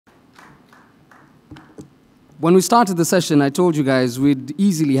When we started the session, I told you guys we'd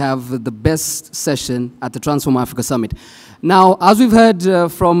easily have the best session at the Transform Africa Summit. Now, as we've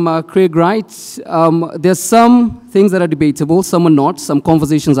heard from Craig Wright, there's some things that are debatable, some are not. Some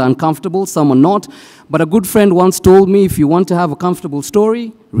conversations are uncomfortable, some are not. But a good friend once told me, if you want to have a comfortable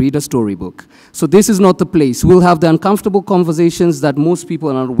story, read a storybook. So this is not the place. We'll have the uncomfortable conversations that most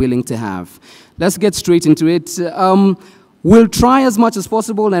people are not willing to have. Let's get straight into it. We'll try as much as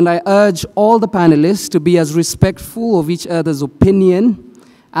possible, and I urge all the panelists to be as respectful of each other's opinion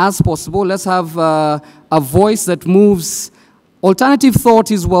as possible. Let's have a voice that moves. Alternative thought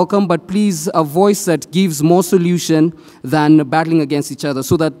is welcome, but please, a voice that gives more solution than battling against each other,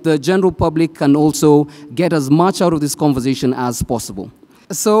 so that the general public can also get as much out of this conversation as possible.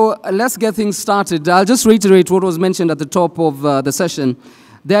 So let's get things started. I'll just reiterate what was mentioned at the top of the session.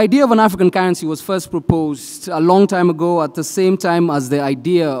 The idea of an African currency was first proposed a long time ago, at the same time as the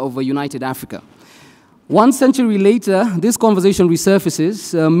idea of a united Africa. 1 century later, this conversation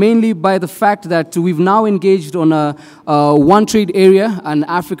resurfaces, mainly by the fact that we've now engaged on a one trade area, an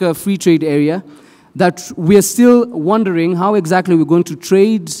Africa free trade area, that we're still wondering how exactly we're going to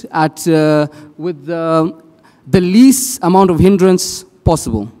trade at, with the least amount of hindrance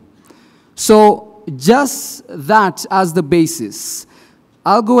possible. So just that as the basis,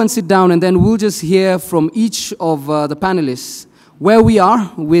 I'll go and sit down, and then we'll just hear from each of the panelists where we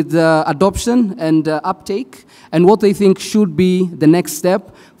are with adoption and uptake, and what they think should be the next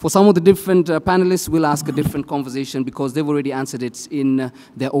step. For some of the different panelists, we'll ask a different conversation because they've already answered it in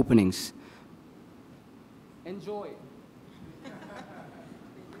their openings. Enjoy.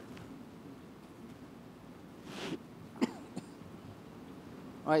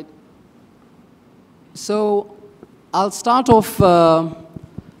 All right. So I'll start off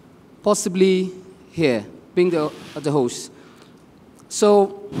possibly here, being the host.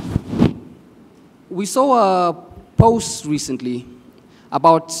 So we saw a post recently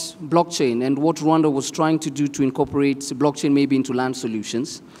about blockchain and what Rwanda was trying to do to incorporate blockchain maybe into land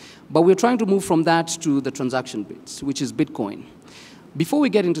solutions. But we're trying to move from that to the transaction bits, which is Bitcoin. Before we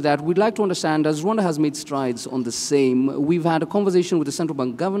get into that, we'd like to understand, as Rwanda has made strides on the same, we've had a conversation with the central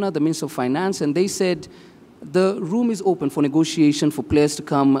bank governor, the Minister of Finance, and they said the room is open for negotiation for players to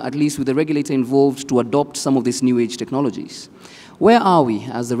come, at least with the regulator involved, to adopt some of these new age technologies. Where are we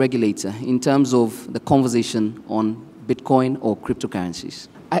as the regulator in terms of the conversation on Bitcoin or cryptocurrencies?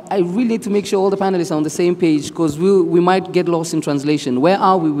 I really need to make sure all the panelists are on the same page, because we might get lost in translation. Where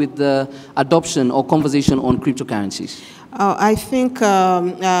are we with the adoption or conversation on cryptocurrencies? I think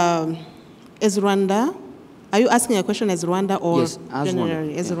as Rwanda, are you asking a question as Rwanda or yes, as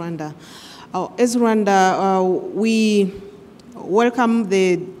generally Rwanda. As Rwanda? As Rwanda, we welcome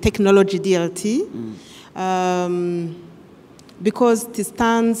the technology DLT because it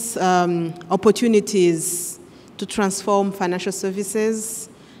stands opportunities to transform financial services,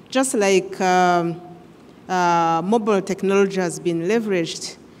 just like mobile technology has been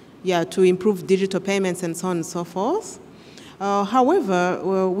leveraged to improve digital payments and so on and so forth.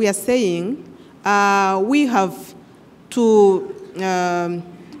 However, we are saying we have to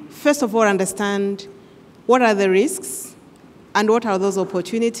first of all understand what are the risks and what are those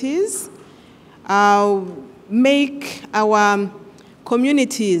opportunities, make our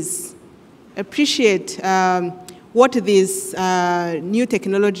communities appreciate what this new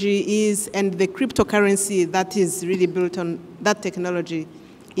technology is and the cryptocurrency that is really built on that technology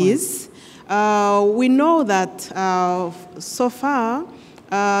is. We know that so far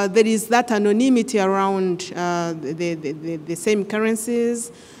there is that anonymity around the same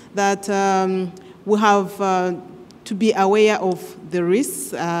currencies, that we have to be aware of the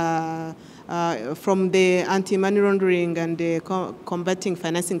risks from the anti-money laundering and the combating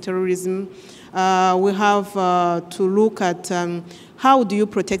financing terrorism. We have to look at how do you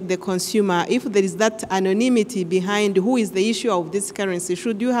protect the consumer if there is that anonymity behind who is the issuer of this currency.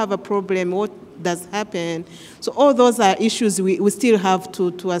 Should you have a problem, what does happen? So all those are issues we still have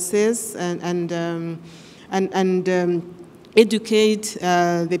to assess and educate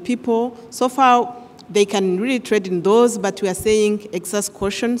the people. So far, they can really trade in those, but we are saying exercise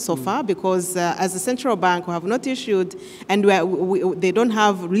caution so far, because as a central bank, we have not issued, and they don't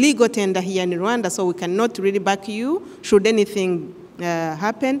have legal tender here in Rwanda, so we cannot really back you should anything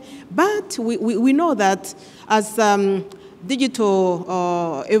happen. But we know that as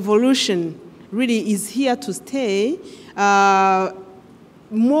digital evolution really is here to stay,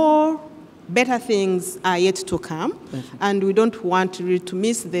 more better things are yet to come, and we don't want really to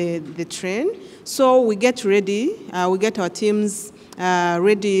miss the train. So we get ready, we get our teams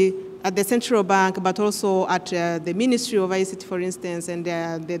ready at the central bank, but also at the Ministry of ICT, for instance, and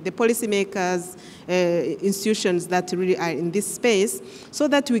the policymakers, institutions that really are in this space, so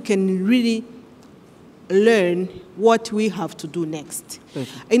that we can really learn what we have to do next.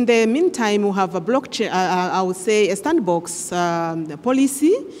 Perfect. In the meantime, we have a blockchain, I would say a sandbox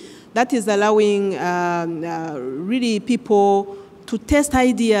policy that is allowing really people to test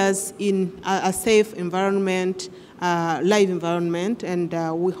ideas in a safe environment, live environment, and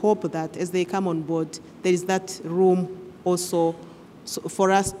we hope that as they come on board, there is that room also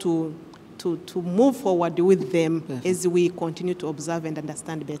for us to move forward with them. Perfect. As we continue to observe and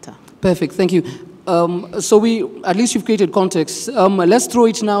understand better. Perfect, thank you. So at least you've created context. Let's throw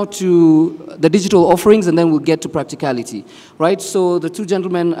it now to the digital offerings, and then we'll get to practicality, right? So the two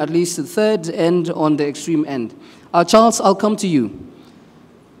gentlemen, at least the third end on the extreme end. Charles, I'll come to you.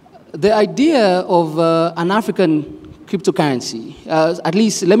 The idea of an African cryptocurrency, at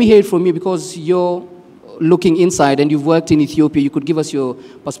least let me hear it from you, because you're looking inside and you've worked in Ethiopia. You could give us your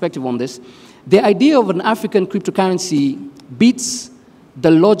perspective on this. The idea of an African cryptocurrency beats the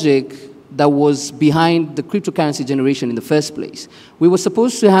logic that was behind the cryptocurrency generation in the first place. We were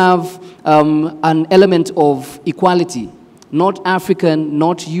supposed to have an element of equality, not African,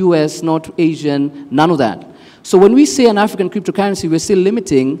 not US, not Asian, none of that. So when we say an African cryptocurrency, we're still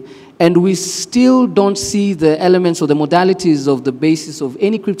limiting, and we still don't see the elements or the modalities of the basis of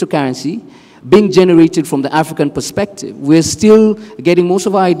any cryptocurrency being generated from the African perspective. We're still getting most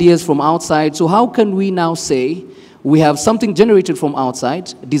of our ideas from outside. So how can we now say we have something generated from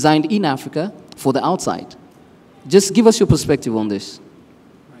outside, designed in Africa for the outside? Just give us your perspective on this.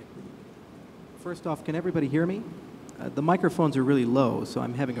 Right. First off, can everybody hear me? The microphones are really low, so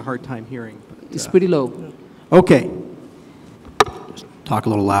I'm having a hard time hearing. But, it's pretty low. Okay. Just talk a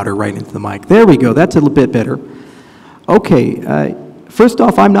little louder right into the mic. There we go. That's a little bit better. Okay. First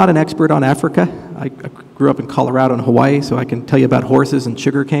off, I'm not an expert on Africa. I grew up in Colorado and Hawaii, so I can tell you about horses and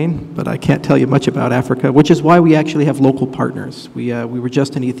sugarcane, but I can't tell you much about Africa, which is why we actually have local partners. We were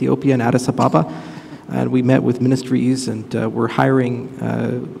just in Ethiopia and Addis Ababa, and we met with ministries, and we're hiring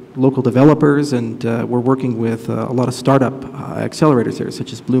local developers, and we're working with a lot of startup accelerators there,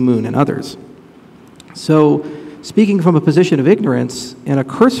 such as Blue Moon and others. So, speaking from a position of ignorance and a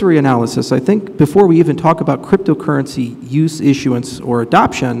cursory analysis, I think before we even talk about cryptocurrency use, issuance, or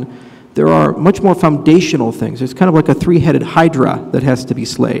adoption, there are much more foundational things. There's kind of like a three-headed hydra that has to be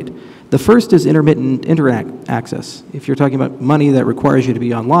slayed. The first is intermittent internet access. If you're talking about money that requires you to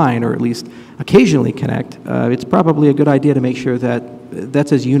be online, or at least occasionally connect, it's probably a good idea to make sure that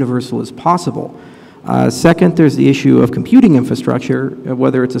that's as universal as possible. Second, there's the issue of computing infrastructure,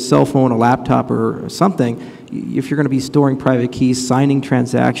 whether it's a cell phone, a laptop, or something. If you're going to be storing private keys, signing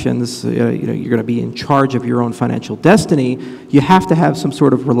transactions, you're going to be in charge of your own financial destiny, you have to have some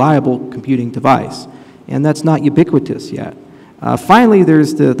sort of reliable computing device. And that's not ubiquitous yet. Finally,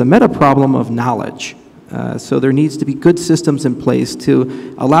 there's the meta problem of knowledge. So there needs to be good systems in place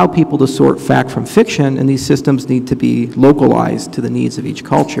to allow people to sort fact from fiction, and these systems need to be localized to the needs of each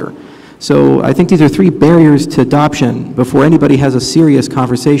culture. So I think these are three barriers to adoption before anybody has a serious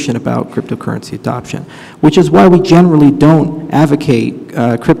conversation about cryptocurrency adoption, which is why we generally don't advocate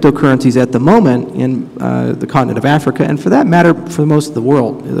cryptocurrencies at the moment in the continent of Africa, and for that matter, for most of the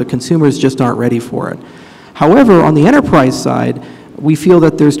world. The consumers just aren't ready for it. However, on the enterprise side, we feel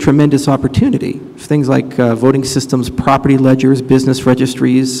that there's tremendous opportunity. Things like voting systems, property ledgers, business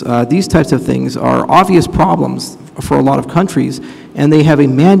registries, these types of things are obvious problems for a lot of countries, and they have a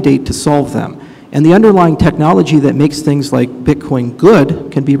mandate to solve them. And the underlying technology that makes things like Bitcoin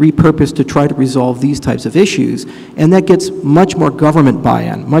good can be repurposed to try to resolve these types of issues, and that gets much more government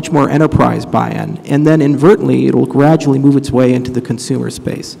buy-in, much more enterprise buy-in, and then inadvertently it will gradually move its way into the consumer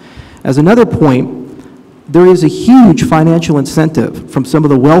space. As another point, there is a huge financial incentive from some of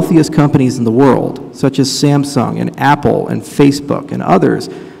the wealthiest companies in the world, such as Samsung and Apple and Facebook and others,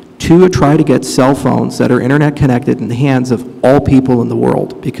 to try to get cell phones that are internet connected in the hands of all people in the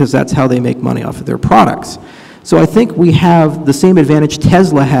world, because that's how they make money off of their products. So I think we have the same advantage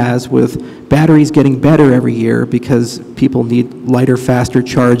Tesla has with batteries getting better every year because people need lighter, faster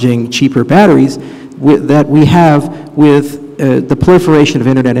charging, cheaper batteries that we have with the proliferation of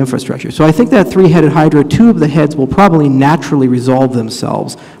internet infrastructure. So I think that three-headed hydra, two of the heads will probably naturally resolve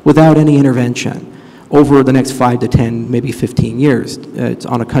themselves without any intervention. over the next 5 to 10, maybe 15 years. It's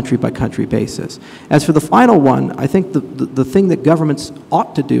on a country-by-country basis. As for the final one, I think the thing that governments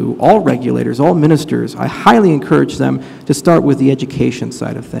ought to do, all regulators, all ministers, I highly encourage them to start with the education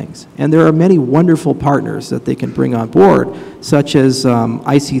side of things. And there are many wonderful partners that they can bring on board, such as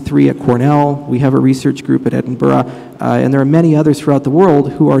IC3 at Cornell. We have a research group at Edinburgh, and there are many others throughout the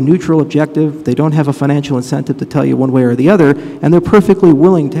world who are neutral, objective. They don't have a financial incentive to tell you one way or the other, and they're perfectly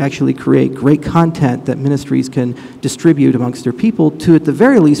willing to actually create great content that ministries can distribute amongst their people to, at the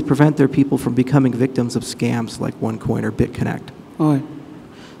very least, prevent their people from becoming victims of scams like OneCoin or BitConnect. All right.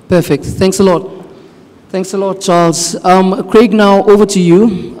 Perfect. Thanks a lot. Thanks a lot, Charles. Craig, now over to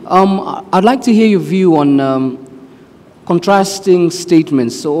you. I'd like to hear your view on contrasting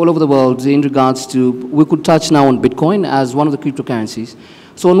statements all over the world in regards to, we could touch now on Bitcoin as one of the cryptocurrencies.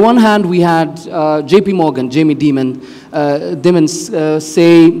 So on one hand, we had JP Morgan, Jamie Dimon,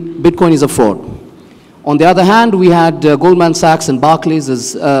 say Bitcoin is a fraud. On the other hand, we had Goldman Sachs and Barclays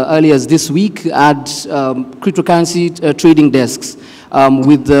as early as this week at cryptocurrency trading desks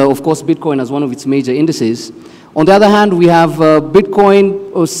with, of course, Bitcoin as one of its major indices. On the other hand, we have Bitcoin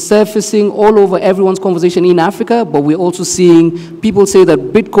surfacing all over everyone's conversation in Africa, but we're also seeing people say that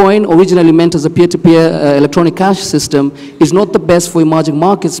Bitcoin, originally meant as a peer-to-peer electronic cash system, is not the best for emerging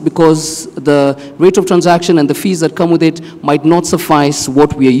markets because the rate of transaction and the fees that come with it might not suffice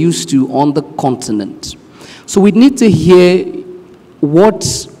what we are used to on the continent. So we need to hear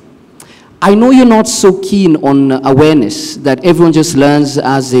what... I know you're not so keen on awareness, that everyone just learns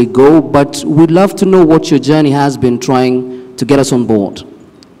as they go, but we'd love to know what your journey has been trying to get us on board.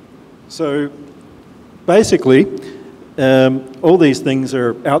 So basically, all these things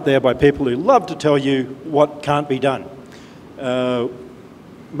are out there by people who love to tell you what can't be done.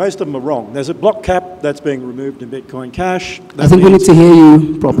 Most of them are wrong. There's a block cap that's being removed in Bitcoin Cash. I think we need to hear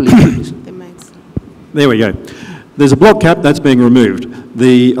you properly. There we go. There's a block cap that's being removed.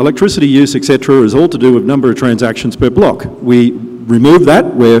 The electricity use, etc., is all to do with number of transactions per block. We remove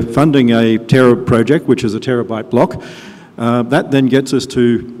that. We're funding a Terra project, which is a terabyte block. That then gets us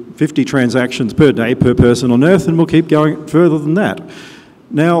to 50 transactions per day per person on Earth, and we'll keep going further than that.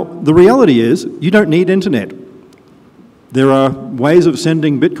 Now, the reality is you don't need internet. There are ways of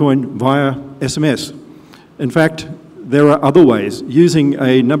sending Bitcoin via SMS. In fact, there are other ways. Using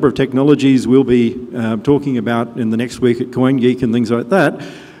a number of technologies we'll be talking about in the next week at CoinGeek and things like that,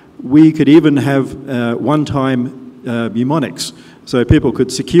 we could even have one-time mnemonics. So people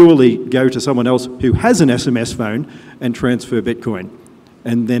could securely go to someone else who has an SMS phone and transfer Bitcoin.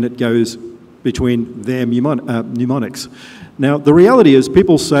 And then it goes between their mnemonics. Now, the reality is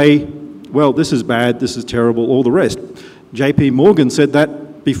people say, well, this is bad, this is terrible, all the rest. JP Morgan said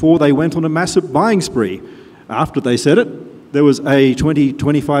that before they went on a massive buying spree. After they said it, there was a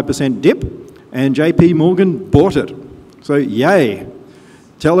 20–25% dip, and JP Morgan bought it. So yay.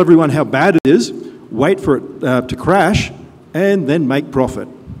 Tell everyone how bad it is, wait for it to crash, and then make profit.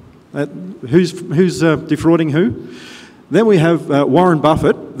 Who's defrauding who? Then we have Warren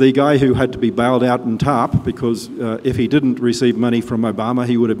Buffett, the guy who had to be bailed out in TARP because if he didn't receive money from Obama,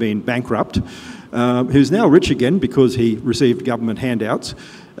 he would have been bankrupt, who's now rich again because he received government handouts.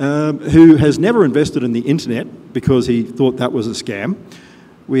 Who has never invested in the internet because he thought that was a scam.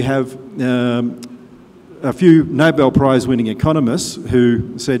 We have a few Nobel Prize winning economists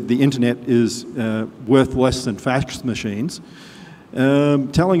who said the internet is worth less than fax machines,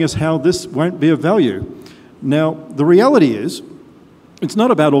 telling us how this won't be of value. Now, the reality is, it's not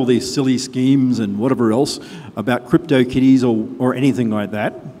about all these silly schemes and whatever else, about CryptoKitties or anything like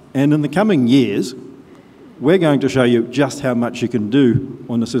that. And in the coming years, we're going to show you just how much you can do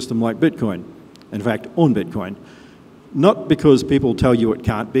on a system like Bitcoin. In fact, on Bitcoin. Not because people tell you it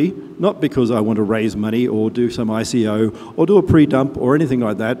can't be, not because I want to raise money or do some ICO or do a pre-dump or anything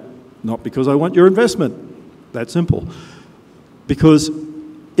like that, not because I want your investment. That simple. Because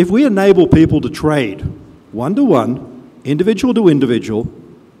if we enable people to trade one-to-one, individual to individual,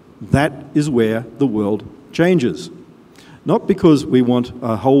 that is where the world changes. Not because we want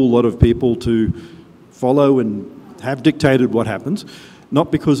a whole lot of people to follow and have dictated what happens,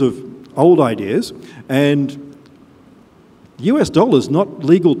 not because of old ideas. And US dollars, not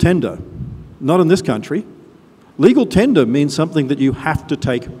legal tender, not in this country. Legal tender means something that you have to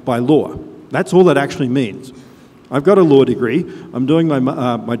take by law. That's all that actually means. I've got a law degree. I'm doing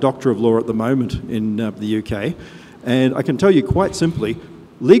my Doctor of Law at the moment in the UK. And I can tell you quite simply,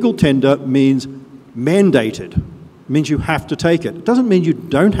 legal tender means mandated. It means you have to take it. It doesn't mean you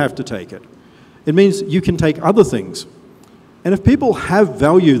don't have to take it. It means you can take other things. And if people have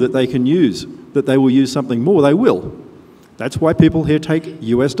value that they can use, that they will use something more, they will. That's why people here take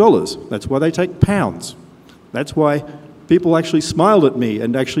US dollars. That's why they take pounds. That's why people actually smiled at me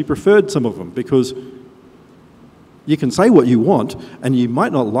and actually preferred some of them, because you can say what you want and you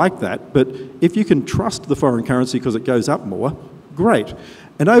might not like that, but if you can trust the foreign currency because it goes up more, great.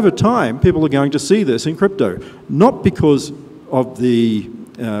 And over time, people are going to see this in crypto, not because of the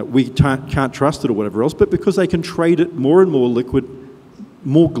we can't trust it or whatever else, but because they can trade it more and more liquid,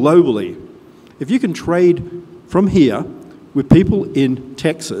 more globally. If you can trade from here with people in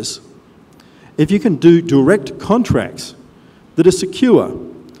Texas, if you can do direct contracts that are secure,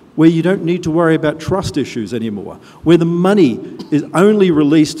 where you don't need to worry about trust issues anymore, where the money is only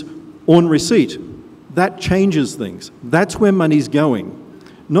released on receipt, that changes things. That's where money's going.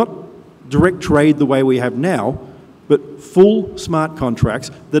 Not direct trade the way we have now, but full smart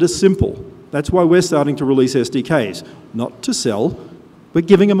contracts that are simple. That's why we're starting to release SDKs, not to sell, but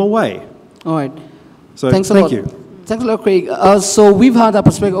giving them away. All right. So thank you. Thanks a lot, Craig. So we've had that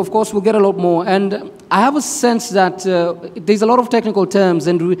perspective. Of course, we'll get a lot more. And I have a sense that there's a lot of technical terms,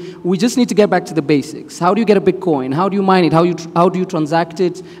 and we just need to get back to the basics. How do you get a Bitcoin? How do you mine it? How do you transact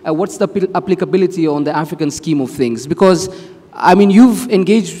it? What's the applicability on the African scheme of things? Because, I mean, you've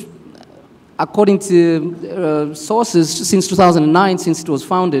engaged, according to sources, since 2009, since it was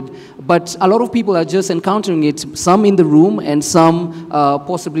founded, but a lot of people are just encountering it, some in the room and some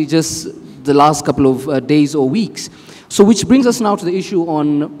possibly just the last couple of days or weeks. So which brings us now to the issue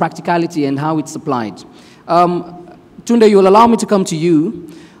on practicality and how it's applied. Tunde, you'll allow me to come to you.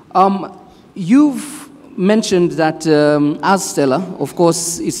 You've mentioned that as Stellar, of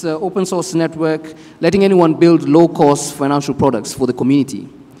course, it's an open source network, letting anyone build low-cost financial products for the community.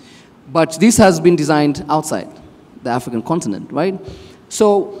 But this has been designed outside the African continent, right?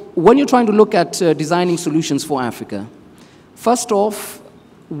 So when you're trying to look at designing solutions for Africa, first off,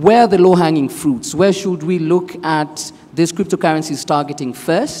 where are the low-hanging fruits? Where should we look at these cryptocurrencies targeting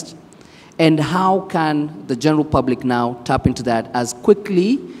first? And how can the general public now tap into that as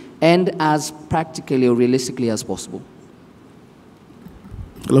quickly and as practically or realistically as possible?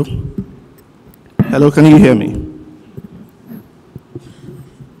 Hello? Hello, can you hear me?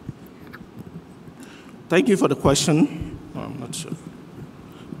 Thank you for the question. Oh, I'm not sure.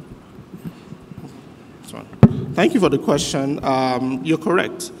 Sorry. Thank you for the question. You're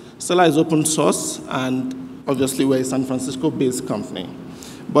correct. Stellar is open source, and obviously we're a San Francisco-based company.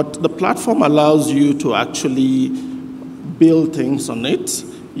 But the platform allows you to actually build things on it.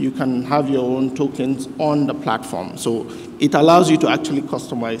 You can have your own tokens on the platform. So it allows you to actually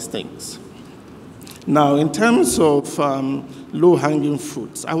customize things. Now, in terms of low-hanging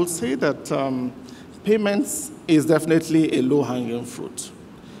fruits, I would say that payments is definitely a low-hanging fruit.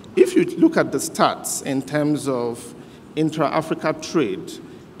 If you look at the stats in terms of intra-Africa trade,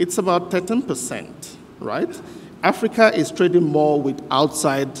 it's about 13%, right? Africa is trading more with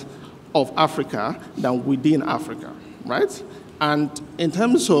outside of Africa than within Africa, right? And in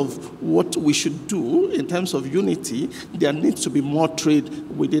terms of what we should do, in terms of unity, there needs to be more trade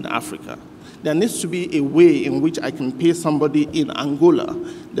within Africa. There needs to be a way in which I can pay somebody in Angola.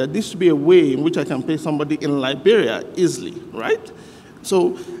 There needs to be a way in which I can pay somebody in Liberia easily, right?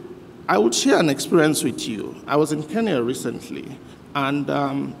 So I would share an experience with you. I was in Kenya recently, and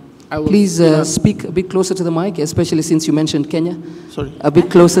I was... Please speak a bit closer to the mic, especially since you mentioned Kenya. Sorry? A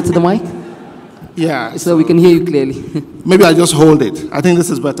bit closer to the mic? Yeah. So we can hear you clearly. Maybe I'll just hold it. I think this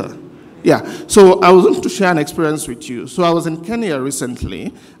is better. Yeah, so I was going to share an experience with you. So I was in Kenya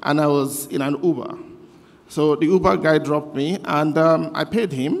recently, and I was in an Uber. So the Uber guy dropped me, and I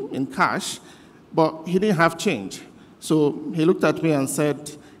paid him in cash, but he didn't have change. So he looked at me and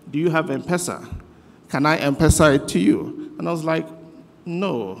said, "Do you have M-Pesa? Can I M-Pesa it to you?" And I was like,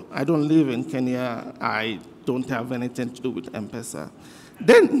 "No, I don't live in Kenya. I don't have anything to do with M-Pesa."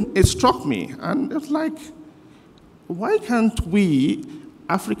 Then it struck me, and it was like, why can't we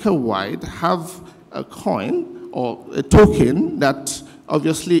Africa-wide have a coin or a token that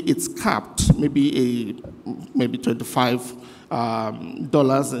obviously it's capped, maybe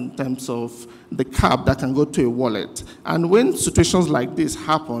 $25 in terms of the cap that can go to a wallet. And when situations like this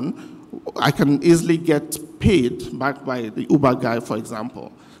happen, I can easily get paid back by the Uber guy, for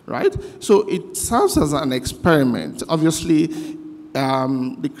example, right? So it serves as an experiment. Obviously,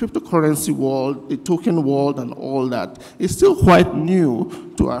 the cryptocurrency world, the token world, and all that is still quite new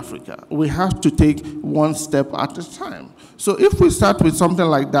to Africa. We have to take one step at a time. So if we start with something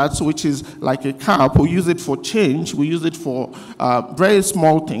like that, which is like a cap, we use it for change, we use it for very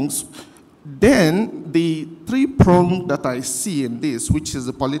small things, then the three-prong that I see in this, which is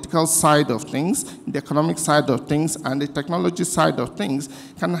the political side of things, the economic side of things, and the technology side of things,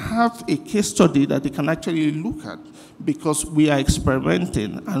 can have a case study that they can actually look at. because we are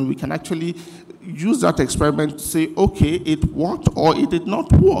experimenting, and we can actually use that experiment to say, okay, it worked or it did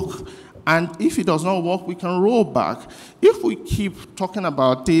not work. And if it does not work, we can roll back. If we keep talking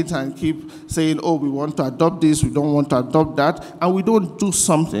about it and keep saying, oh, we want to adopt this, we don't want to adopt that, and we don't do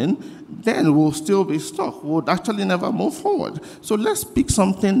something, then we'll still be stuck. We'll actually never move forward. So let's pick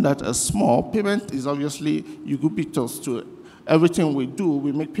something that is small. Payment is obviously ubiquitous to everything we do.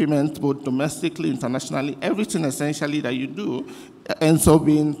 We make payments both domestically, internationally. Everything essentially that you do ends up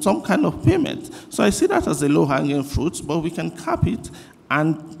being some kind of payment. So I see that as a low-hanging fruit, but we can cap it.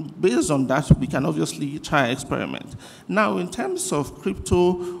 And based on that, we can obviously try experiment. Now, in terms of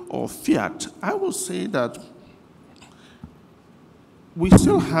crypto or fiat, I will say that we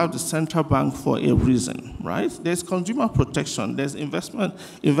still have the central bank for a reason, right? There's consumer protection, there's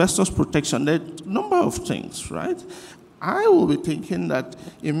investors protection, there's a number of things, right? I will be thinking that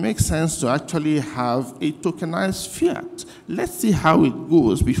it makes sense to actually have a tokenized fiat. Let's see how it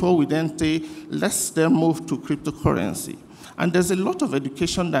goes before we then say, let's then move to cryptocurrency. And there's a lot of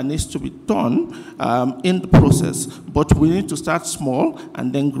education that needs to be done in the process, but we need to start small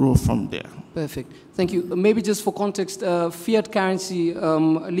and then grow from there. Perfect. Thank you. Maybe just for context, fiat currency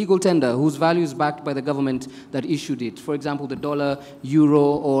legal tender whose value is backed by the government that issued it. For example, the dollar, euro,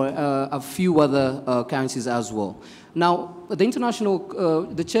 or a few other currencies as well. Now,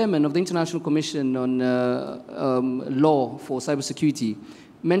 the chairman of the International Commission on Law for Cybersecurity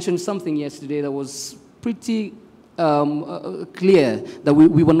mentioned something yesterday that was pretty clear that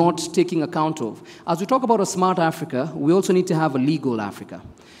we were not taking account of. As we talk about a smart Africa, we also need to have a legal Africa.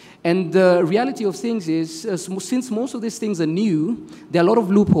 And the reality of things is, since most of these things are new, there are a lot of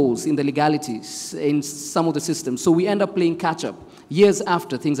loopholes in the legalities in some of the systems. So we end up playing catch-up years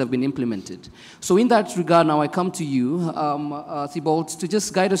after things have been implemented. So in that regard, now I come to you, Thibault, to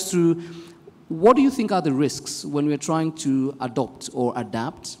just guide us through what do you think are the risks when we're trying to adopt or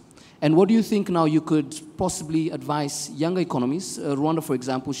adapt? And what do you think now you could possibly advise younger economies? Rwanda, for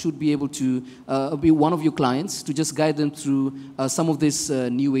example, should be able to be one of your clients to just guide them through some of these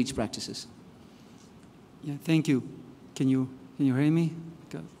new age practices. Yeah, thank you. Can you hear me?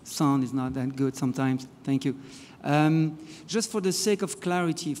 Because sound is not that good sometimes. Thank you. Just for the sake of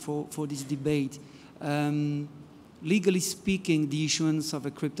clarity for this debate, legally speaking, the issuance of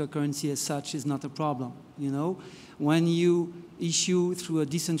a cryptocurrency as such is not a problem. You know, when you issue through a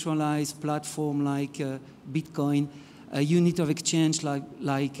decentralized platform like Bitcoin, a unit of exchange like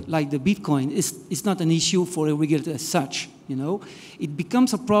the Bitcoin, it's not an issue for a regulator as such. You know, it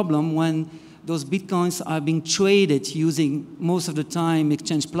becomes a problem when those Bitcoins are being traded using most of the time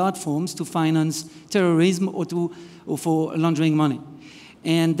exchange platforms to finance terrorism or for laundering money.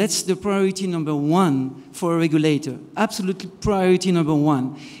 And that's the priority number one for a regulator. Absolutely priority number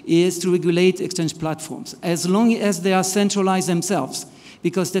one is to regulate exchange platforms, as long as they are centralized themselves,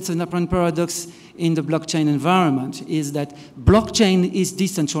 because that's an apparent paradox in the blockchain environment, is that blockchain is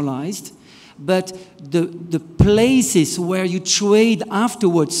decentralized, but the places where you trade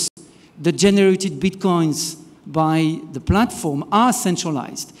afterwards the generated Bitcoins by the platform are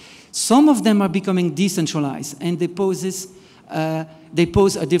centralized. Some of them are becoming decentralized, and they pose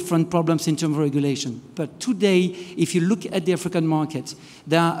a different problems in terms of regulation. But today, if you look at the African market,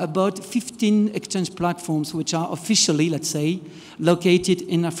 there are about 15 exchange platforms which are officially, let's say, located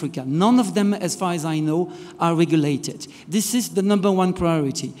in Africa. None of them, as far as I know, are regulated. This is the number one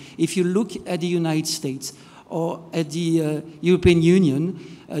priority. If you look at the United States or at the European Union,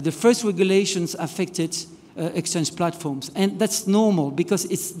 the first regulations affected exchange platforms. And that's normal because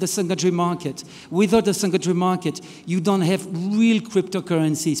it's the secondary market. Without the secondary market, you don't have real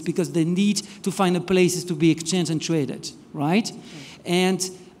cryptocurrencies because they need to find a places to be exchanged and traded, right? And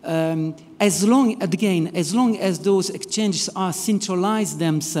as long as those exchanges are centralized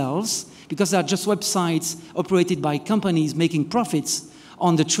themselves, because they are just websites operated by companies making profits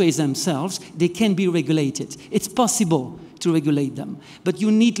on the trades themselves, they can be regulated. It's possible to regulate them, but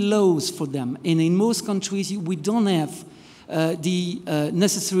you need laws for them. And in most countries, we don't have the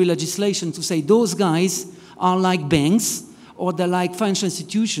necessary legislation to say those guys are like banks or they're like financial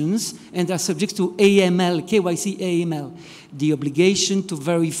institutions and they're subject to AML, KYC AML, the obligation to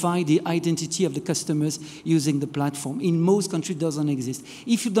verify the identity of the customers using the platform. In most countries, it doesn't exist.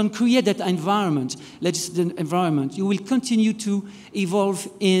 If you don't create that environment, legislative environment, you will continue to evolve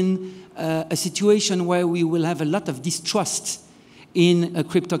in a situation where we will have a lot of distrust in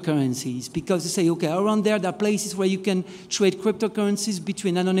cryptocurrencies, because you say, okay, around there are places where you can trade cryptocurrencies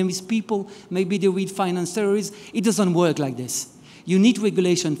between anonymous people, maybe they will finance terrorists. It doesn't work like this. You need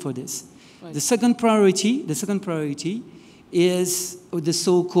regulation for this. Right. The second priority is the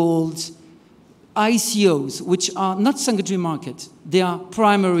so-called ICOs, which are not secondary market, they are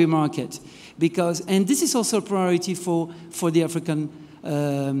primary market. And this is also a priority for the African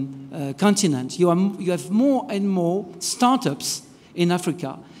continent. You have more and more startups in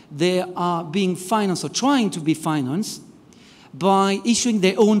Africa. They are being financed or trying to be financed by issuing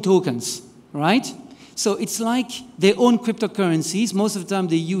their own tokens, right? So it's like their own cryptocurrencies. Most of the time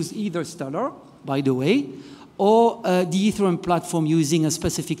they use either Stellar, by the way, or the Ethereum platform using a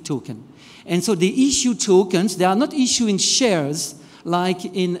specific token. And so they issue tokens. They are not issuing shares like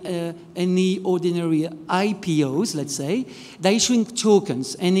in any ordinary IPOs, let's say. They're issuing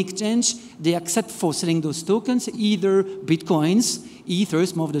tokens. In exchange, they accept for selling those tokens either Bitcoins,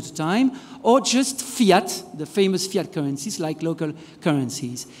 Ethers most of the time, or just fiat, the famous fiat currencies like local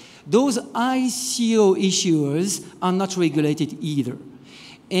currencies. Those ICO issuers are not regulated either.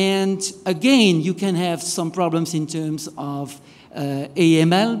 And again, you can have some problems in terms of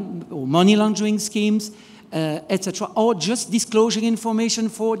AML or money laundering schemes, etc., or just disclosing information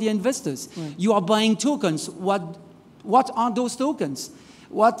for the investors. Right. You are buying tokens. What are those tokens?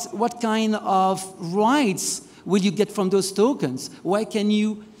 What kind of rights will you get from those tokens? Why can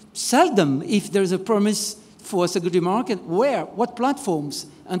you sell them if there's a promise for a secondary market? Where? What platforms?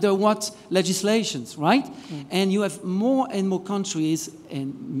 Under what legislations, right? Mm. And you have more and more countries,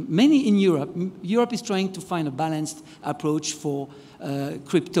 and many in Europe. Europe is trying to find a balanced approach for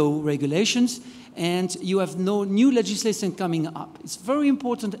crypto regulations, and you have no new legislation coming up. It's very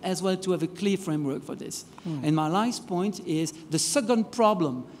important as well to have a clear framework for this. Mm. And my last point is the second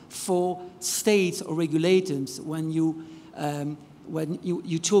problem for states or regulators when you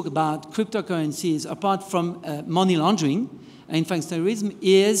talk about cryptocurrencies, apart from money laundering and financial terrorism,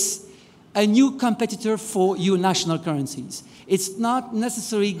 is a new competitor for your national currencies. It's not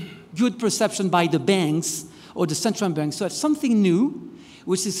necessarily good perception by the banks or the central banks. So if something new,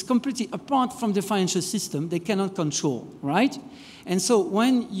 which is completely apart from the financial system, they cannot control, right? And so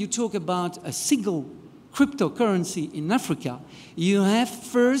when you talk about a single cryptocurrency in Africa, you have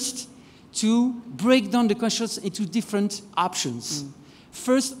first to break down the questions into different options. Mm.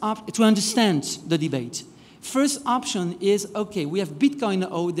 First, to understand the debate. First option is, okay, we have Bitcoin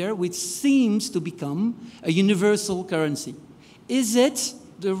out there, which seems to become a universal currency. Is it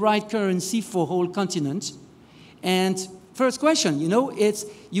the right currency for whole continent? And first question, it's,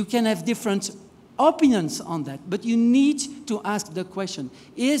 you can have different opinions on that, but you need to ask the question,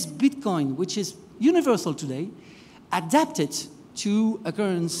 is Bitcoin, which is universal today, adapted to a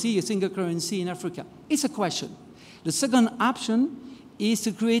currency, a single currency in Africa? It's a question. The second option is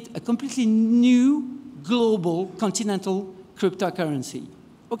to create a completely new global continental cryptocurrency.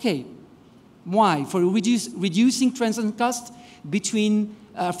 Okay, why? For reducing transaction costs between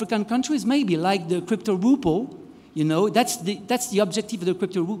African countries, maybe like the crypto ruble. That's the objective of the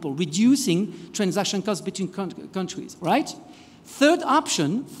crypto ruble, reducing transaction costs between countries, right? Third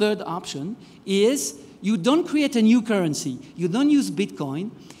option is you don't create a new currency. You don't use Bitcoin,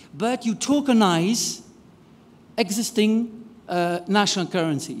 but you tokenize existing national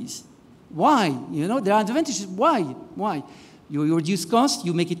currencies. Why? There are advantages. Why? You reduce costs,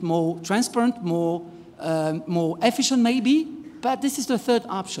 you make it more transparent, more efficient maybe, but this is the third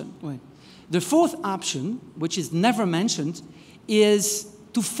option. Right. The fourth option, which is never mentioned, is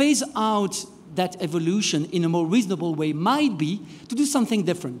to phase out that evolution in a more reasonable way, might be to do something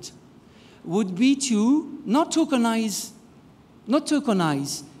different. Would be to not tokenize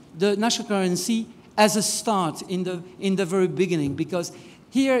the national currency as a start in the very beginning, because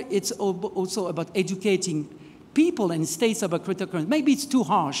here it's also about educating people and states about cryptocurrency. Maybe it's too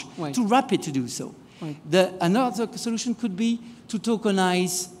harsh, right, too rapid to do so. Right. Another solution could be to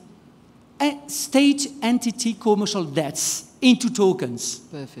tokenize state entity commercial debts into tokens.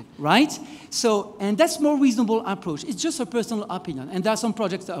 Perfect. Right? So, and that's more reasonable approach. It's just a personal opinion, and there are some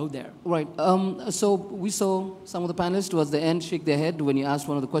projects out there. Right. So we saw some of the panelists towards the end shake their head when you asked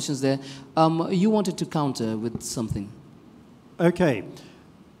one of the questions there. You wanted to counter with something. Okay.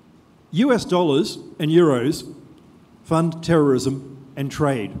 US dollars and euros fund terrorism and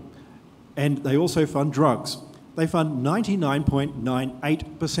trade, and they also fund drugs. They fund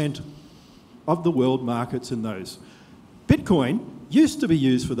 99.98% of the world markets in those. Bitcoin used to be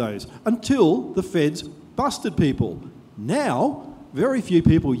used for those until the feds busted people. Now, very few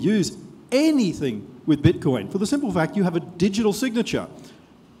people use anything with Bitcoin for the simple fact you have a digital signature.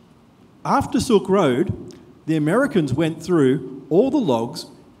 After Silk Road, the Americans went through all the logs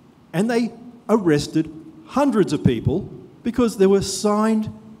and they arrested hundreds of people because there were signed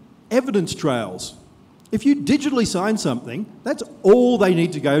evidence trails. If you digitally sign something, that's all they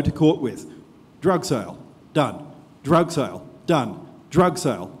need to go to court with. Drug sale, done. Drug sale, done. Drug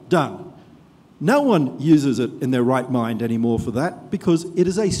sale, done. No one uses it in their right mind anymore for that because it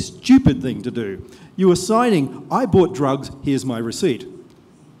is a stupid thing to do. You are signing, I bought drugs, here's my receipt.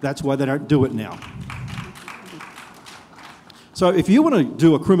 That's why they don't do it now. So if you want to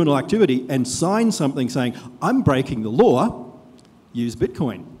do a criminal activity and sign something saying, I'm breaking the law, use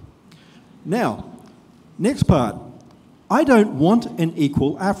Bitcoin. Now, next part. I don't want an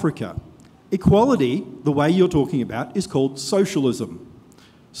equal Africa. Equality, the way you're talking about, is called socialism.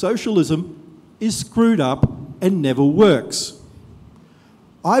 Socialism is screwed up and never works.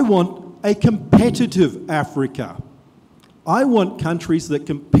 I want a competitive Africa. I want countries that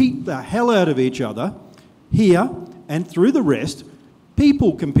compete the hell out of each other here and through the rest,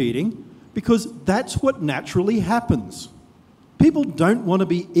 people competing, because that's what naturally happens. People don't want to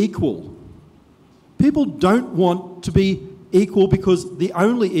be equal. People don't want to be equal because the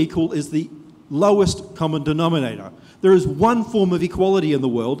only equal is the lowest common denominator. There is one form of equality in the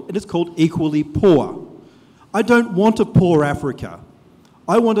world, and it's called equally poor. I don't want a poor Africa.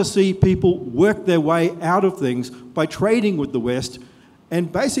 I want to see people work their way out of things by trading with the West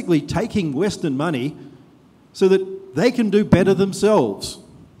and basically taking Western money so that they can do better themselves.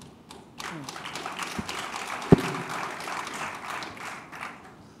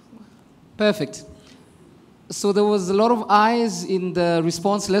 Perfect. So there was a lot of eyes in the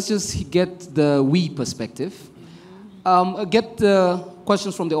response. Let's just get the we perspective. Get the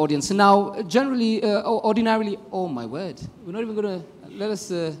questions from the audience. Now, generally, ordinarily, oh my word, we're not even going to let us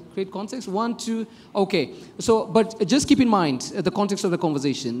create context. 1, 2, okay. So, but just keep in mind the context of the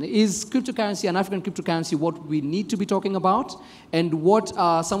conversation. Is cryptocurrency and African cryptocurrency what we need to be talking about? And what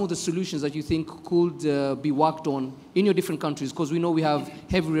are some of the solutions that you think could be worked on in your different countries? Because we know we have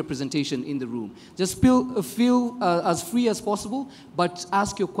heavy representation in the room. Just feel as free as possible, but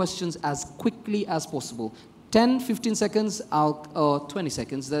ask your questions as quickly as possible. 10, 15 seconds, 20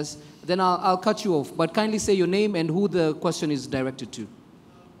 seconds, then I'll cut you off. But kindly say your name and who the question is directed to.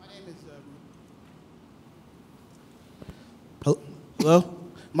 Hello?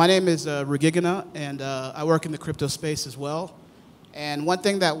 My name is Rugigana, and I work in the crypto space as well. And one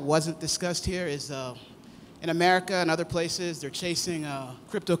thing that wasn't discussed here is in America and other places, they're chasing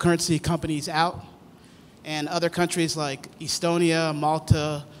cryptocurrency companies out. And other countries like Estonia,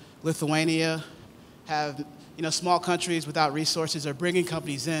 Malta, Lithuania have small countries without resources are bringing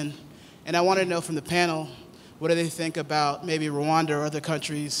companies in. And I want to know from the panel, what do they think about maybe Rwanda or other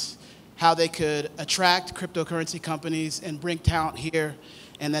countries, how they could attract cryptocurrency companies and bring talent here,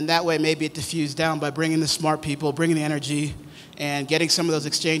 and then that way maybe it diffused down by bringing the smart people, bringing the energy, and getting some of those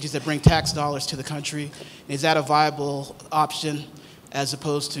exchanges that bring tax dollars to the country. Is that a viable option as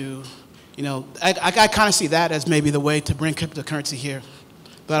opposed to, I kind of see that as maybe the way to bring cryptocurrency here.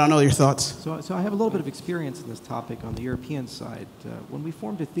 But I don't know your thoughts. So I have a little bit of experience in this topic on the European side. When we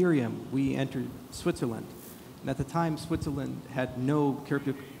formed Ethereum, we entered Switzerland. And at the time, Switzerland had no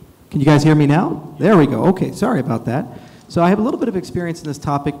crypto. Can you guys hear me now? There we go. Okay, sorry about that. So I have a little bit of experience in this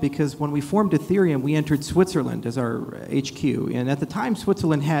topic because when we formed Ethereum, we entered Switzerland as our HQ. And at the time,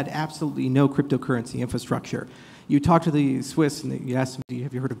 Switzerland had absolutely no cryptocurrency infrastructure. You talk to the Swiss and you ask them,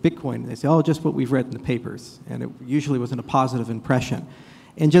 have you heard of Bitcoin? And they say, oh, just what we've read in the papers. And it usually wasn't a positive impression.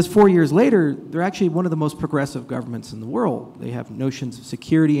 And just 4 years later, they're actually one of the most progressive governments in the world. They have notions of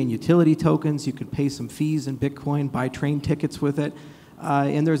security and utility tokens. You could pay some fees in Bitcoin, buy train tickets with it.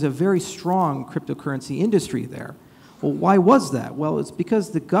 And there's a very strong cryptocurrency industry there. Well, why was that? Well, it's because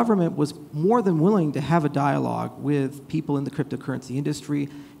the government was more than willing to have a dialogue with people in the cryptocurrency industry.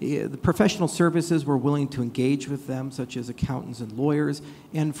 The professional services were willing to engage with them, such as accountants and lawyers.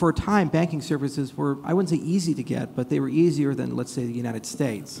 And for a time, banking services were, I wouldn't say easy to get, but they were easier than, let's say, the United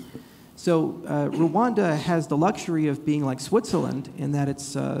States. So Rwanda has the luxury of being like Switzerland in that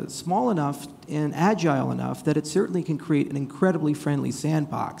it's small enough and agile enough that it certainly can create an incredibly friendly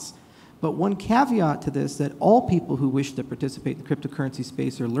sandbox. But one caveat to this that all people who wish to participate in the cryptocurrency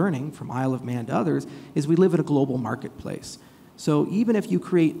space are learning, from Isle of Man to others, is we live in a global marketplace. So even if you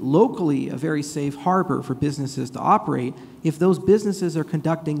create locally a very safe harbor for businesses to operate, if those businesses are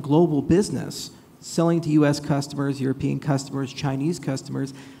conducting global business, selling to US customers, European customers, Chinese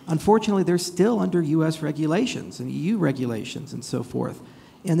customers, unfortunately they're still under US regulations and EU regulations and so forth.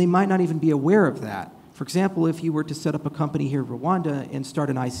 And they might not even be aware of that. For example, if you were to set up a company here in Rwanda and start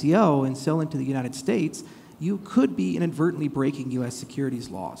an ICO and sell into the United States, you could be inadvertently breaking US securities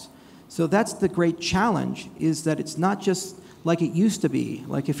laws. So that's the great challenge, is that it's not just like it used to be.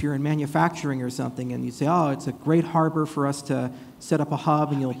 Like if you're in manufacturing or something and you say, oh, it's a great harbor for us to set up a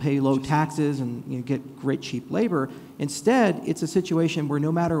hub and you'll pay low taxes and you get great cheap labor. Instead, it's a situation where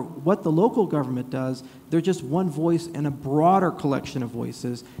no matter what the local government does, they're just one voice and a broader collection of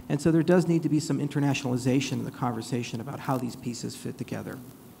voices. And so there does need to be some internationalization in the conversation about how these pieces fit together.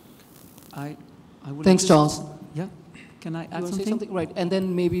 I would Thanks, just- Charles. Yeah? Can I You add want to say something? something? Right. And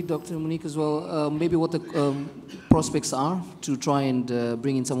then maybe Dr. Monique as well, maybe what the prospects are to try and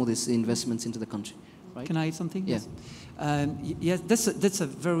bring in some of these investments into the country. Right? Can I add something? Yeah. Yes. Yes, that's a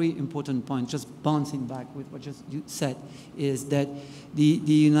very important point. Just bouncing back with what just you said, is that the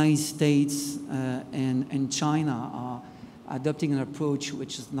United States and China are adopting an approach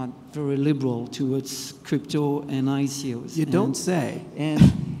which is not very liberal towards crypto and ICOs. You don't say.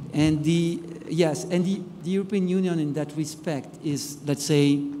 And the European Union in that respect is, let's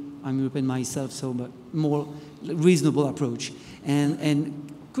say, I'm European myself, so but more reasonable approach, and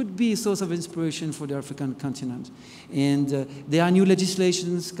could be a source of inspiration for the African continent. And there are new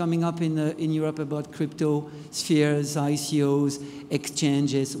legislations coming up in Europe about crypto spheres, ICOs,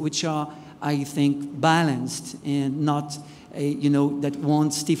 exchanges, which are, I think, balanced and not, that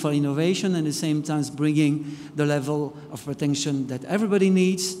won't stifle innovation and at the same time bringing the level of protection that everybody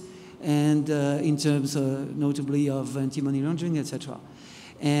needs, and in terms, notably, of anti-money laundering, etc.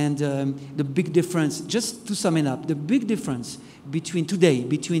 And the big difference, just to sum it up, the big difference between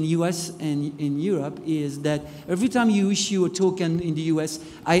US and in Europe is that every time you issue a token in the US,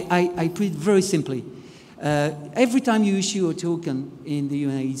 I put it very simply. Every time you issue a token in the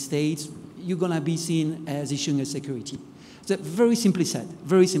United States, you're going to be seen as issuing a security. So very simply said,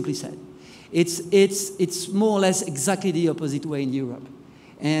 very simply said. It's more or less exactly the opposite way in Europe.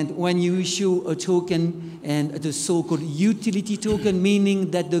 And when you issue a token, and the so-called utility token, meaning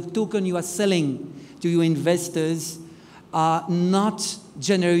that the token you are selling to your investors are not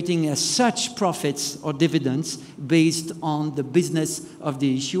generating as such profits or dividends based on the business of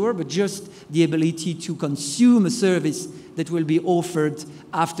the issuer, but just the ability to consume a service that will be offered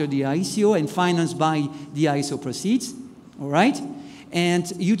after the ICO and financed by the ICO proceeds, all right? And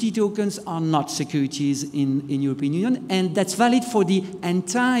UT tokens are not securities in European Union, and that's valid for the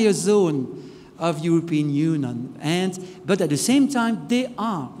entire zone of European Union. But at the same time, there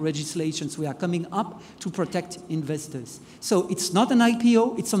are legislations we are coming up to protect investors. So it's not an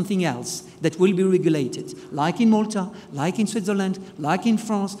IPO, it's something else that will be regulated, like in Malta, like in Switzerland, like in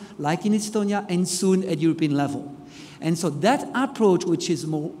France, like in Estonia, and soon at European level. And so that approach, which is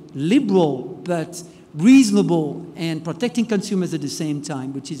more liberal, but reasonable and protecting consumers at the same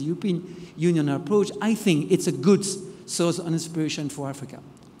time, which is European Union approach, I think it's a good source of inspiration for Africa.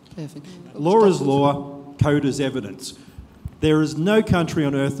 Perfect. Law is law, code is evidence. There is no country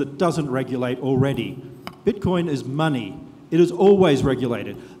on earth that doesn't regulate already. Bitcoin is money. It is always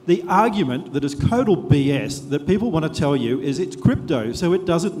regulated. The argument that is total BS that people want to tell you is it's crypto, so it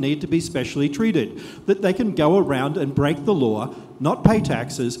doesn't need to be specially treated. That they can go around and break the law, not pay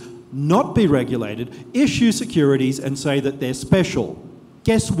taxes, not be regulated, issue securities and say that they're special.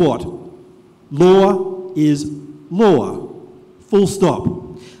 Guess what? Law is law. Full stop.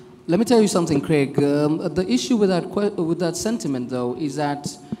 Let me tell you something, Craig. The issue with that sentiment, though, is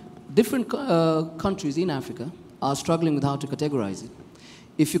that different countries in Africa are struggling with how to categorize it.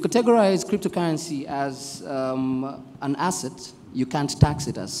 If you categorize cryptocurrency as an asset, you can't tax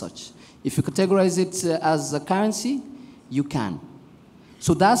it as such. If you categorize it as a currency, you can.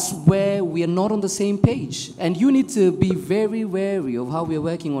 So that's where we are not on the same page. And you need to be very wary of how we are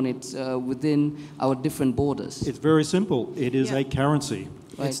working on it within our different borders. It's very simple. It is a currency.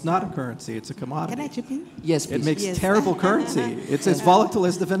 Right. It's not a currency, it's a commodity. Can I chip in? Yes, please. It makes Yes. terrible currency. It's as volatile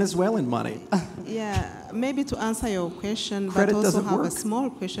as the Venezuelan money. Yeah, maybe to answer your question, Credit but also doesn't have work. a small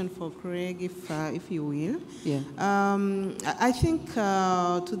question for Craig, if you will. Yeah. I think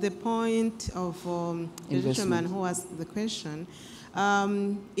to the point of the gentleman Investment. who asked the question,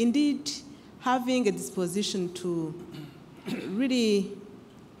 indeed, having a disposition to really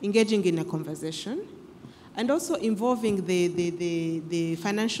engaging in a conversation and also involving the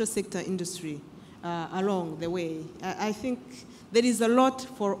financial sector industry along the way. I think there is a lot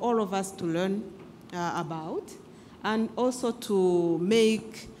for all of us to learn about, and also to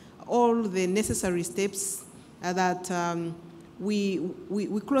make all the necessary steps that we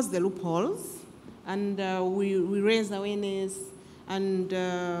close the loopholes, and we raise awareness, and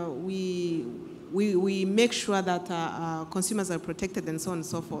we make sure that consumers are protected and so on and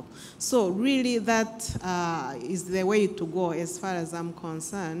so forth. So really that is the way to go as far as I'm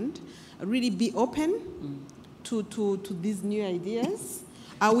concerned. Really be open to these new ideas.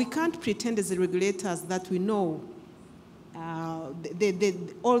 We can't pretend as the regulators that we know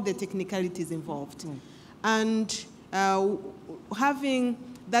all the technicalities involved. And having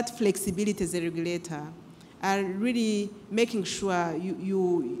that flexibility as a regulator and really making sure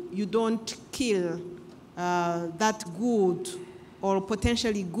you don't kill that good or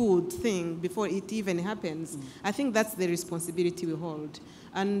potentially good thing before it even happens. I think that's the responsibility we hold.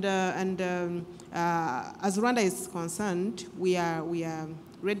 And as Rwanda is concerned, we are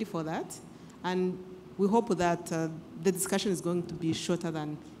ready for that, and we hope that the discussion is going to be shorter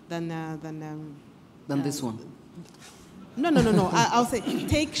than this one. No. I'll say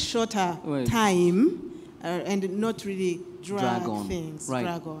take shorter time and not really drag on things. Right.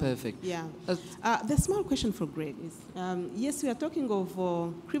 Drag on. Perfect. Yeah. The small question for Greg is: yes, we are talking of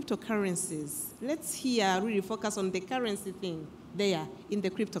cryptocurrencies. Let's here really focus on the currency thing there in the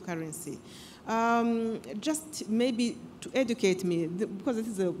cryptocurrency. Just maybe to educate me, because this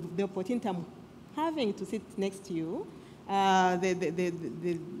is the opportunity I'm having to sit next to you,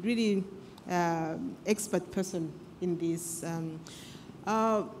 the really expert person in this.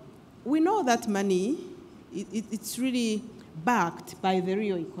 We know that money, it's really backed by the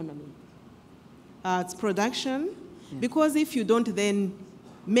real economy. It's production, because if you don't then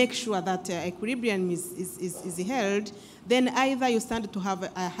make sure that equilibrium is held, then either you stand to have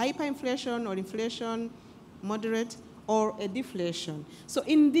a hyperinflation or inflation, moderate, or a deflation. So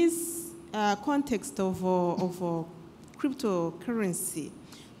in this context of cryptocurrency,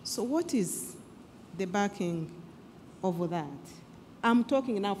 so what is the backing of that? I'm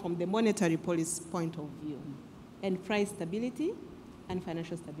talking now from the monetary policy point of view, and price stability and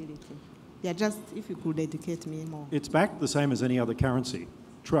financial stability. Yeah, just if you could educate me more. It's backed the same as any other currency,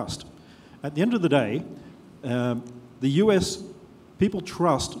 trust. At the end of the day, the US, people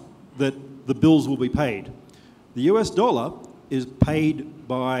trust that the bills will be paid. The US dollar is paid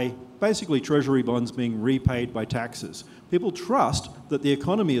by basically treasury bonds being repaid by taxes. People trust that the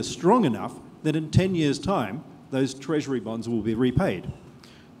economy is strong enough that in 10 years' time, those treasury bonds will be repaid.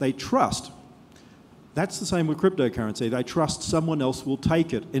 They trust. That's the same with cryptocurrency. They trust someone else will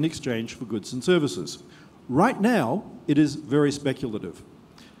take it in exchange for goods and services. Right now, it is very speculative.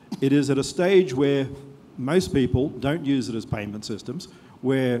 It is at a stage where most people don't use it as payment systems,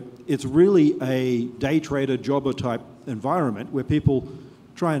 where it's really a day trader, jobber type environment where people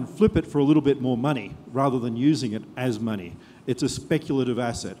try and flip it for a little bit more money rather than using it as money. It's a speculative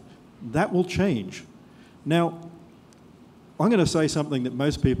asset. That will change. Now, I'm going to say something that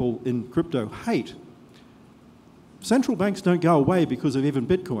most people in crypto hate. Central banks don't go away because of even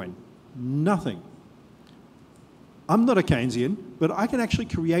Bitcoin. Nothing. I'm not a Keynesian, but I can actually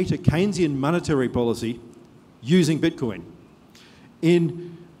create a Keynesian monetary policy using Bitcoin.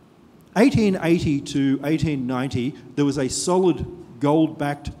 In 1880 to 1890, there was a solid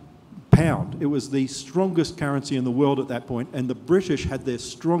gold-backed pound. It was the strongest currency in the world at that point, and the British had their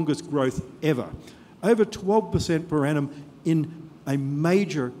strongest growth ever. Over 12% per annum in a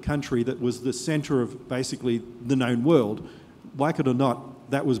major country that was the centre of basically the known world. Like it or not,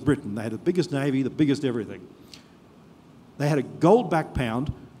 that was Britain. They had the biggest navy, the biggest everything. They had a gold-backed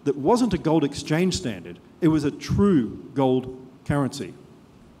pound that wasn't a gold exchange standard. It was a true gold currency.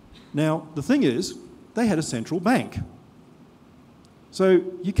 Now, the thing is, they had a central bank. So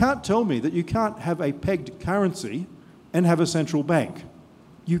you can't tell me that you can't have a pegged currency and have a central bank.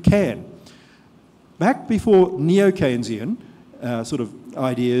 You can. Back before neo-Keynesian sort of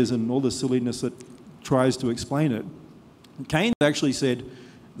ideas and all the silliness that tries to explain it, Keynes actually said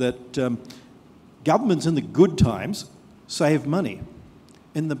that governments in the good times save money.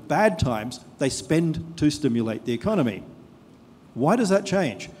 In the bad times, they spend to stimulate the economy. Why does that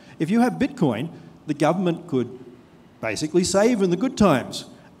change? If you have Bitcoin, the government could basically save in the good times,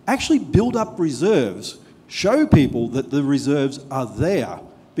 actually build up reserves, show people that the reserves are there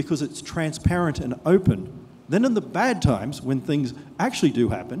because it's transparent and open. Then in the bad times, when things actually do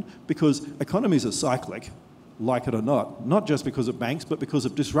happen, because economies are cyclic, like it or not just because of banks, but because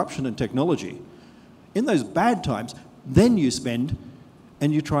of disruption in technology. In those bad times, then you spend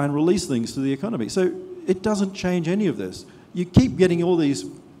and you try and release things to the economy. So it doesn't change any of this. You keep getting all these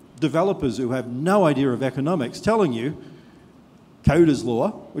developers who have no idea of economics telling you Coder's law,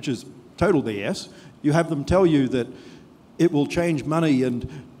 which is total BS. You have them tell you that it will change money and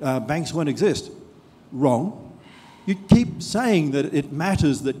banks won't exist. Wrong. You keep saying that it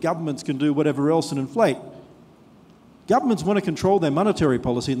matters that governments can do whatever else and inflate. Governments want to control their monetary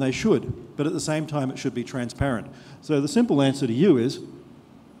policy, and they should, but at the same time it should be transparent. So the simple answer to you is,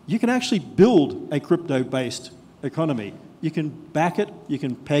 you can actually build a crypto-based economy. You can back it, you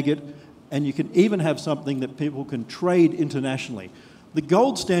can peg it, and you can even have something that people can trade internationally. The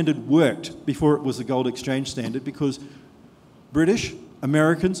gold standard worked before it was the gold exchange standard because British,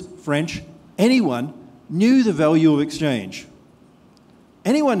 Americans, French, anyone knew the value of exchange.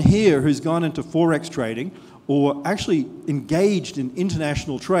 Anyone here who's gone into Forex trading or actually engaged in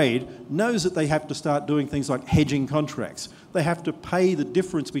international trade knows that they have to start doing things like hedging contracts. They have to pay the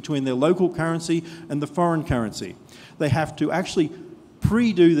difference between their local currency and the foreign currency. They have to actually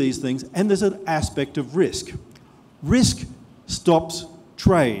pre-do these things, and there's an aspect of risk. Risk stops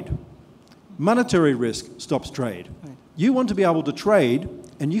trade. Monetary risk stops trade. Right. You want to be able to trade,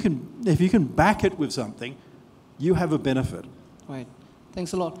 and if you can back it with something, you have a benefit. Right.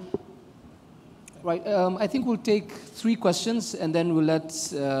 Thanks a lot. Right. I think we'll take 3 questions, and then we'll let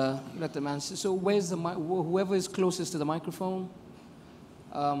them answer. So where's the whoever is closest to the microphone?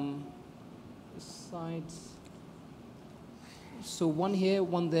 Sides. So one here,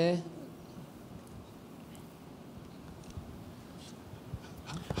 one there.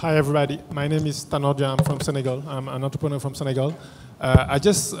 Hi, everybody. My name is Tanordja. I'm from Senegal. I'm an entrepreneur from Senegal. I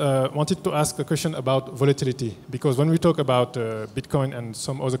just wanted to ask a question about volatility, because when we talk about Bitcoin and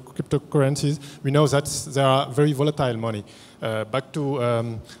some other cryptocurrencies, we know that there are very volatile money. Back to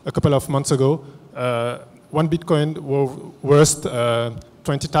a couple of months ago, one Bitcoin was worth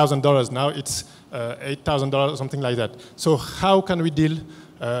 $20,000. Now it's $8,000, something like that. So how can we deal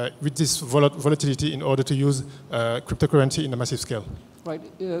with this volatility in order to use cryptocurrency in a massive scale? Right.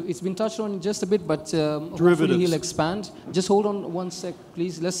 It's been touched on just a bit, but hopefully he'll expand. Just hold on one sec,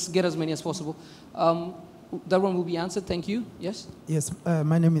 please. Let's get as many as possible. That one will be answered. Thank you. Yes? Yes.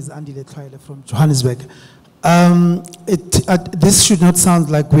 My name is Andy Letwaile from Johannesburg. This should not sound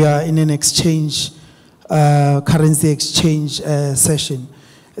like we are in an exchange, currency exchange session.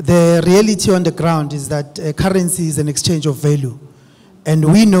 The reality on the ground is that currency is an exchange of value.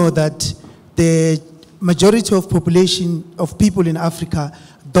 And we know that the majority of population of people in Africa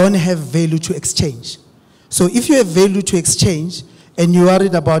don't have value to exchange. So if you have value to exchange and you're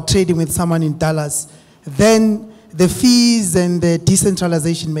worried about trading with someone in dollars, then the fees and the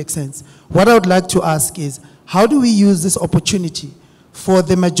decentralization make sense. What I would like to ask is, how do we use this opportunity for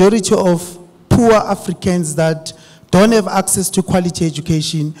the majority of poor Africans that don't have access to quality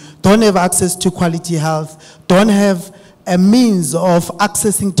education, don't have access to quality health, don't have a means of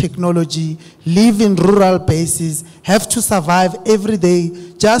accessing technology, live in rural bases, have to survive every day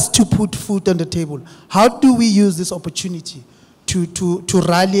just to put food on the table? How do we use this opportunity to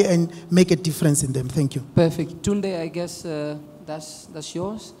rally and make a difference in them? Thank you. Perfect. Tunde, I guess that's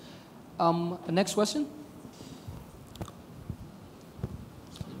yours. The next question?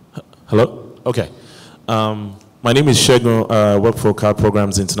 Hello? Okay. My name is Shegun, I work for Card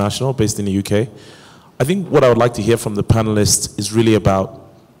Programs International, based in the UK. I think what I would like to hear from the panelists is really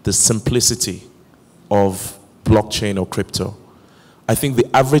about the simplicity of blockchain or crypto. I think the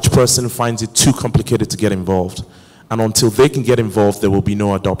average person finds it too complicated to get involved. And until they can get involved, there will be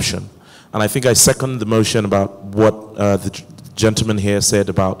no adoption. And I think I second the motion about what the gentleman here said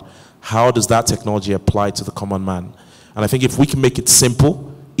about how does that technology apply to the common man. And I think if we can make it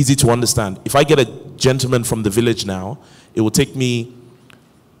simple, easy to understand. If I get a gentleman from the village now, it will take me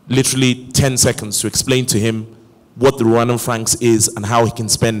literally 10 seconds to explain to him what the Rwandan francs is and how he can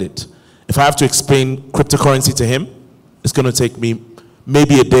spend it. If I have to explain cryptocurrency to him, it's going to take me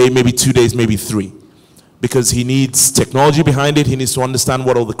maybe a day, maybe 2 days, maybe 3. Because he needs technology behind it, he needs to understand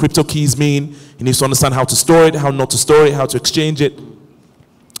what all the crypto keys mean, he needs to understand how to store it, how not to store it, how to exchange it.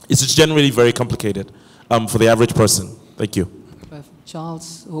 It's just generally very complicated for the average person. Thank you. Perfect.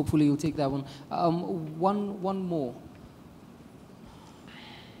 Charles, hopefully you'll take that one. One more.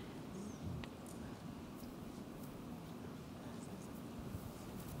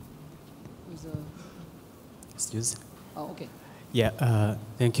 Excuse? Oh, okay. Yeah,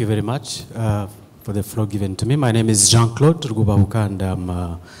 thank you very much for the floor given to me. My name is Jean-Claude Rugubabuka, and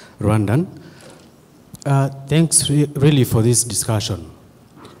I'm Rwandan. Thanks really for this discussion.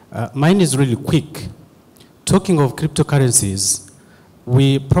 Mine is really quick. Talking of cryptocurrencies,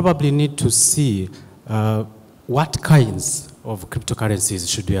 we probably need to see what kinds of cryptocurrencies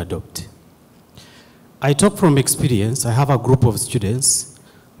should we adopt. I talk from experience. I have a group of students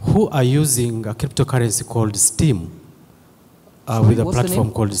who are using a cryptocurrency called Steem, with a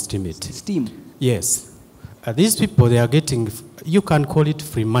platform called Steemit. Steem? Yes. These people, they are getting, you can call it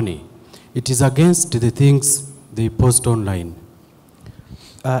free money. It is against the things they post online.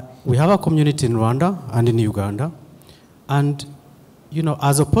 We have a community in Rwanda and in Uganda, and you know,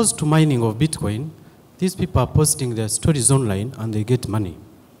 as opposed to mining of Bitcoin, these people are posting their stories online and they get money.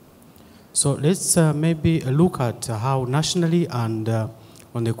 So let's maybe look at how nationally and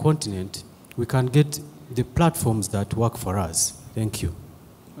on the continent we can get the platforms that work for us. Thank you.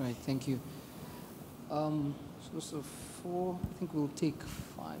 All right, thank you. 4. I think we'll take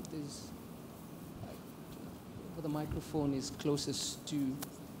 5. There's, the microphone is closest to,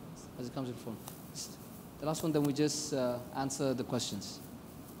 as it comes in front. The last one, then we just answer the questions.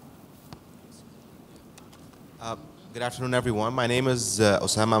 Good afternoon, everyone. My name is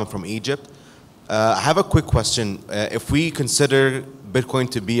Osama. I'm from Egypt. I have a quick question. If we consider Bitcoin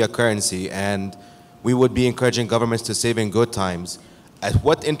to be a currency and we would be encouraging governments to save in good times, at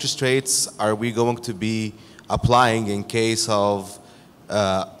what interest rates are we going to be applying in case of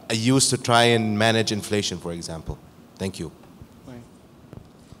a use to try and manage inflation, for example? Thank you.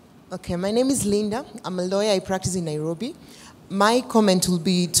 Okay, my name is Linda. I'm a lawyer. I practice in Nairobi. My comment will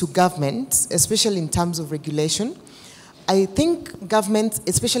be to governments, especially in terms of regulation. I think governments,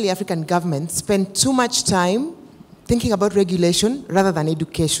 especially African governments, spend too much time thinking about regulation rather than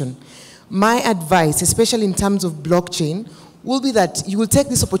education. My advice, especially in terms of blockchain, will be that you will take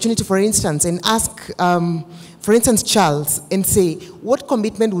this opportunity, for instance, and ask, for instance, Charles, and say, what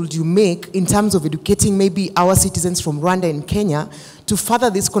commitment would you make in terms of educating maybe our citizens from Rwanda and Kenya to further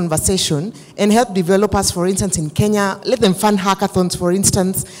this conversation and help developers, for instance, in Kenya, let them fund hackathons, for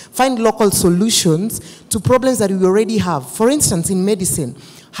instance, find local solutions to problems that we already have. For instance, in medicine,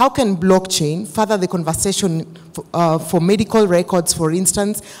 how can blockchain further the conversation for medical records, for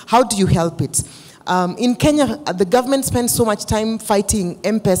instance? How do you help it? In Kenya, the government spends so much time fighting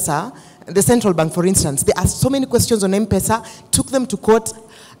M-Pesa, the central bank, for instance. They asked so many questions on M-Pesa, took them to court,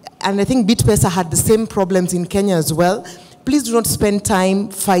 and I think BitPesa had the same problems in Kenya as well. Please do not spend time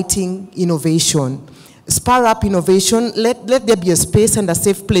fighting innovation. Spur up innovation. Let there be a space and a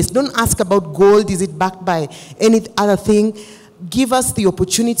safe place. Don't ask about gold. Is it backed by any other thing? Give us the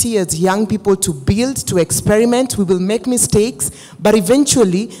opportunity as young people to build, to experiment. We will make mistakes, but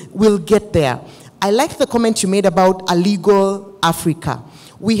eventually we'll get there. I like the comment you made about a legal Africa.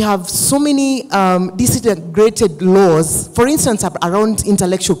 We have so many disintegrated laws, for instance, around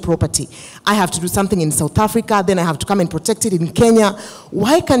intellectual property. I have to do something in South Africa, then I have to come and protect it in Kenya.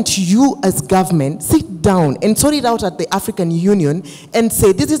 Why can't you as government sit down and sort it out at the African Union and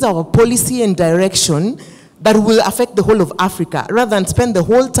say, this is our policy and direction that will affect the whole of Africa, rather than spend the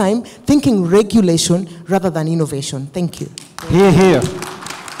whole time thinking regulation rather than innovation? Thank you. Hear, hear.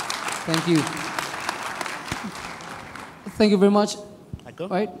 Thank you. Thank you very much.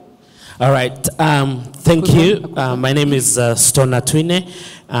 Right. All right. Thank you. My name is Stona Twine,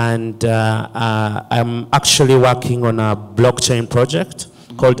 and I'm actually working on a blockchain project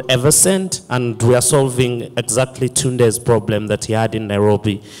called Eversend, and we are solving exactly Tunde's problem that he had in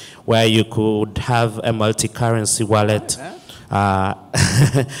Nairobi, where you could have a multi-currency wallet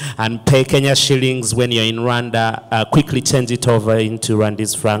and pay Kenya shillings when you're in Rwanda, quickly change it over into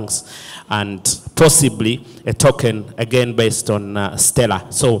Rwandese francs, and possibly a token, again, based on Stellar.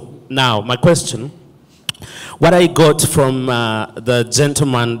 So now, my question, what I got from the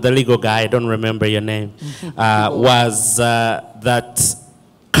gentleman, the legal guy, I don't remember your name, was that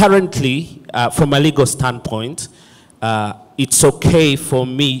currently, from a legal standpoint, it's okay for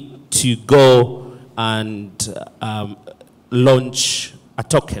me to go and launch a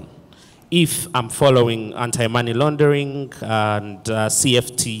token if I'm following anti-money laundering and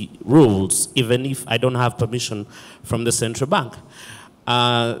CFT rules, even if I don't have permission from the central bank.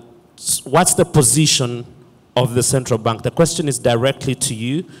 What's the position of the central bank? The question is directly to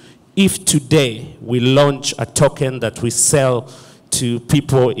you. If today we launch a token that we sell to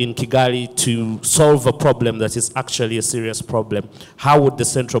people in Kigali to solve a problem that is actually a serious problem, how would the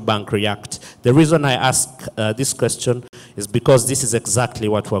central bank react? The reason I ask this question is because this is exactly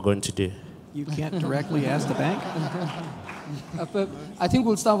what we're going to do. You can't directly ask the bank? I think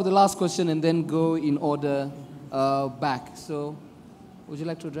we'll start with the last question and then go in order back. So, would you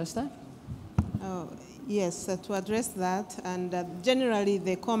like to address that? Yes, to address that, and generally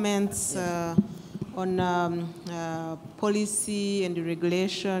the comments on policy and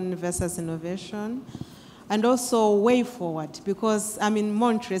regulation versus innovation, and also way forward, because I'm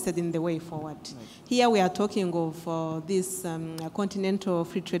more interested in the way forward. Right. Here we are talking of this continental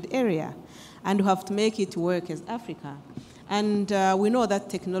free trade area, and we have to make it work as Africa. And we know that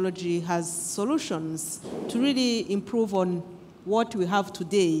technology has solutions to really improve on what we have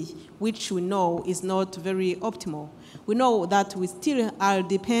today, which we know is not very optimal. We know that we still are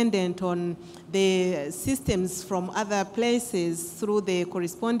dependent on the systems from other places through the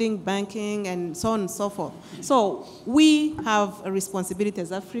corresponding banking and so on and so forth. So we have a responsibility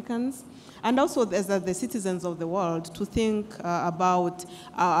as Africans and also as the citizens of the world to think about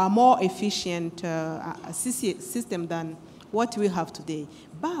a more efficient system than what we have today.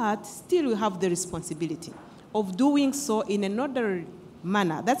 But still we have the responsibility of doing so in an orderly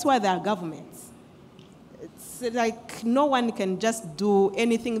manner. That's why there are governments. It's it's like no one can just do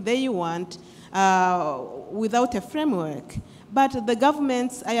anything they want without a framework. But the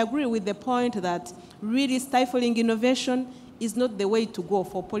governments, I agree with the point that really stifling innovation is not the way to go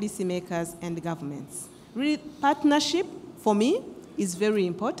for policymakers and governments. Really, partnership, for me, is very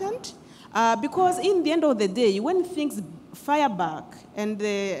important because in the end of the day, when things fire back and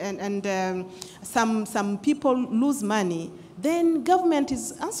some people lose money, then government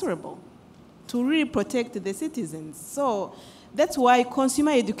is answerable to really protect the citizens. So that's why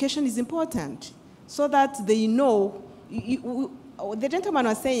consumer education is important, so that they know. The gentleman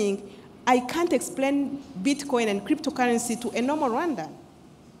was saying, I can't explain Bitcoin and cryptocurrency to a normal Rwandan.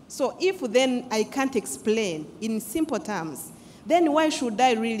 So if then I can't explain in simple terms, then why should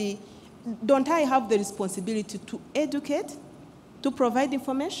I really, don't I have the responsibility to educate, to provide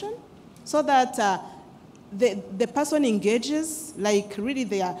information, so that the person engages, like really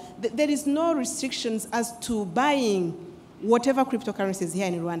there is no restrictions as to buying whatever cryptocurrencies here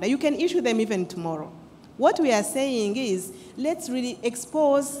in Rwanda. You can issue them even tomorrow. What we are saying is, let's really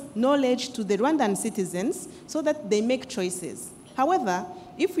expose knowledge to the Rwandan citizens so that they make choices. However,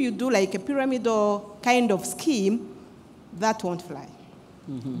 if you do like a pyramidal kind of scheme, that won't fly.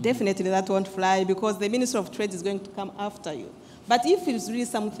 Mm-hmm. Definitely that won't fly because the Minister of Trade is going to come after you. But if it's really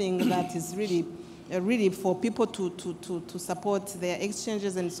something that is really for people to support their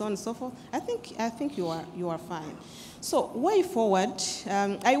exchanges and so on and so forth, I think you are fine. So way forward,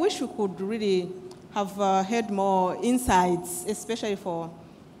 I wish we could really have had more insights, especially for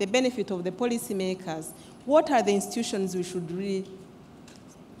the benefit of the policymakers. What are the institutions we should really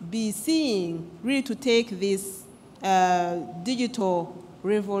be seeing, really to take this digital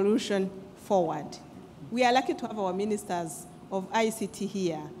revolution forward? We are lucky to have our ministers of ICT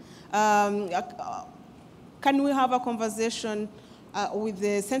here. Can we have a conversation with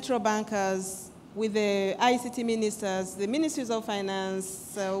the central bankers, with the ICT ministers, the ministries of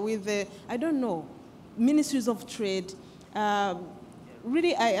finance, with the, I don't know, ministries of trade?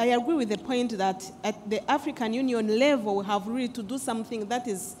 Really, I agree with the point that at the African Union level, we have really to do something that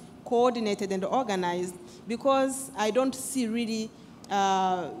is coordinated and organized, because I don't see really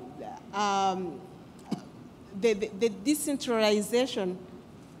the decentralization,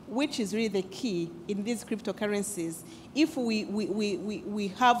 which is really the key in these cryptocurrencies. If we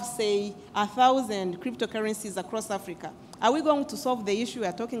have, say, 1,000 cryptocurrencies across Africa, are we going to solve the issue we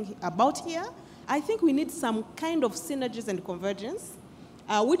are talking about here? I think we need some kind of synergies and convergence,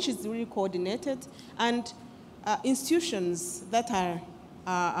 which is really coordinated, and institutions that are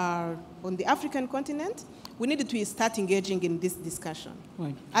on the African continent, we need to start engaging in this discussion.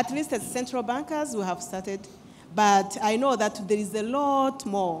 Right. At least as central bankers, we have started, but I know that there is a lot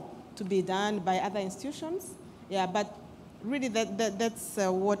more to be done by other institutions. Yeah, but really that's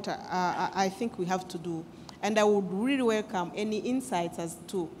what I think we have to do. And I would really welcome any insights as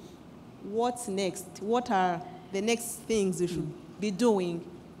to what's next, what are the next things we should be doing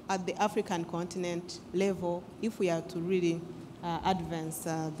at the African continent level if we are to really advance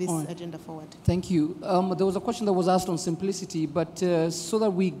this agenda forward. Thank you. There was a question that was asked on simplicity, but so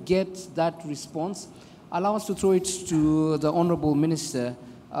that we get that response, allow us to throw it to the Honorable Minister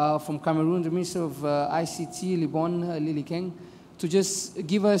from Cameroon, the Minister of ICT, Libon Lilikeng, to just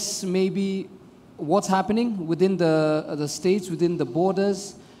give us maybe what's happening within the states, within the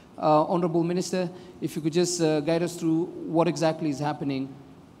borders. Honorable Minister, if you could just guide us through what exactly is happening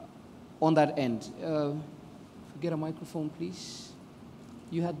on that end. Get a microphone, please.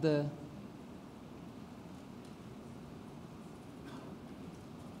 You had the...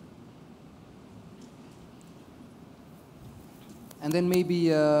 And then maybe,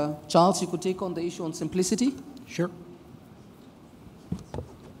 Charles, you could take on the issue on simplicity? Sure.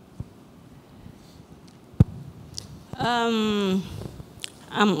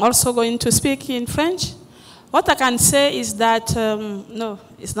 I'm also going to speak in French. What I can say is that, no,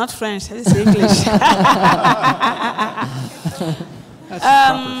 it's not French, it's English.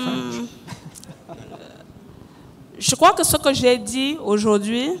 Je crois que ce que j'ai dit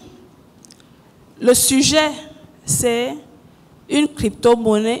aujourd'hui, le sujet, c'est une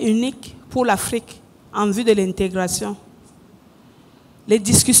crypto-monnaie unique pour l'Afrique en vue de l'intégration. Les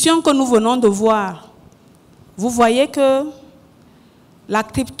discussions que nous venons de voir, vous voyez que la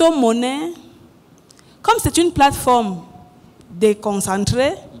crypto-monnaie, comme c'est une plateforme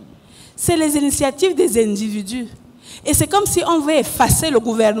déconcentrée, c'est les initiatives des individus. Et c'est comme si on veut effacer le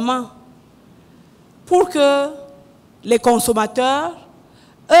gouvernement pour que les consommateurs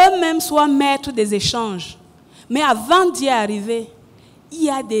eux-mêmes soient maîtres des échanges. Mais avant d'y arriver, il y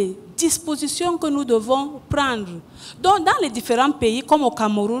a des dispositions que nous devons prendre. Donc, dans les différents pays, comme au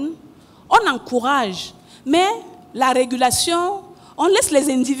Cameroun, on encourage, Mais la régulation, on laisse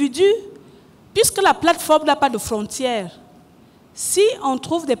les individus, puisque la plateforme n'a pas de frontières. Si on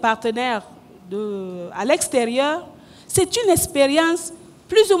trouve des partenaires à l'extérieur, c'est une expérience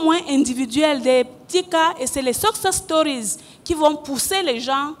plus ou moins individuelle, des petits cas, et c'est les success stories qui vont pousser les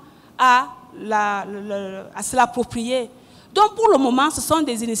gens à se l'approprier. Donc pour le moment, ce sont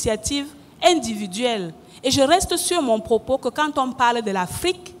des initiatives individuelles. Et je reste sur mon propos que quand on parle de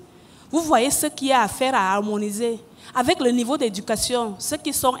l'Afrique, vous voyez ce qu'il y a à faire à harmoniser avec le niveau d'éducation, ceux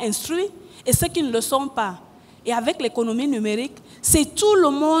qui sont instruits et ceux qui ne le sont pas. Et avec l'économie numérique, c'est tout le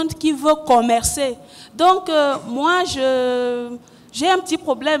monde qui veut commercer. Donc moi, j'ai un petit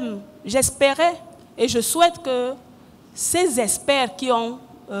problème. J'espérais et je souhaite que ces experts qui ont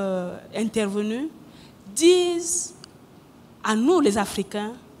intervenu disent à nous les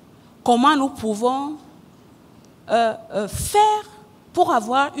Africains comment nous pouvons faire pour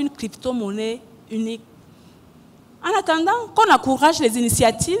avoir une crypto-monnaie unique. En attendant qu'on encourage les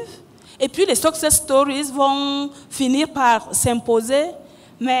initiatives, et puis les success stories vont finir par s'imposer,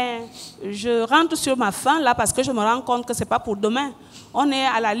 mais je rentre sur ma fin là parce que je me rends compte que ce n'est pas pour demain. On est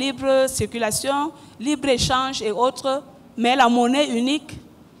à la libre circulation, libre échange et autres, mais la monnaie unique,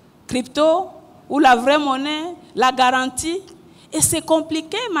 crypto, ou la vraie monnaie, la garantie, et c'est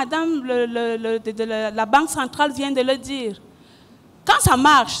compliqué, madame, la Banque centrale vient de le dire. Quand ça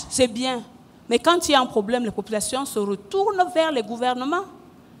marche, c'est bien, mais quand il y a un problème, les populations se retournent vers les gouvernements.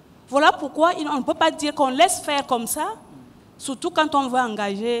 Voilà pourquoi on ne peut pas dire qu'on laisse faire comme ça, surtout quand on veut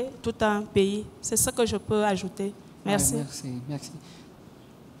engager tout un pays. C'est ce que je peux ajouter. Merci. Merci, merci.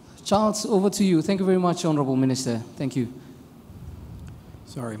 Charles, over to you. Thank you very much, Honorable Minister. Thank you.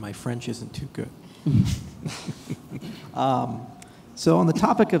 Sorry, my French isn't too good. So on the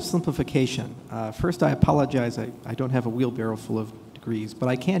topic of simplification, first I apologize, I don't have a wheelbarrow full of degrees, but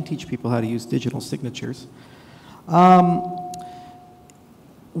I can teach people how to use digital signatures.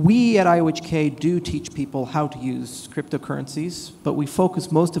 We at IOHK do teach people how to use cryptocurrencies, but we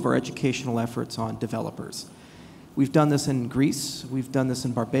focus most of our educational efforts on developers. We've done this in Greece, we've done this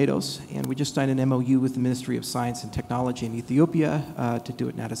in Barbados, and we just signed an MOU with the Ministry of Science and Technology in Ethiopia to do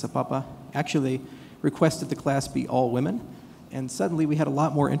it in Addis Ababa. Actually, they requested the class be all women, and suddenly we had a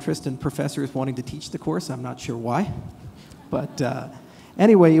lot more interest in professors wanting to teach the course. I'm not sure why, but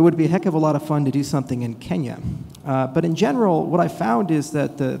anyway, it would be a heck of a lot of fun to do something in Kenya. But in general, what I found is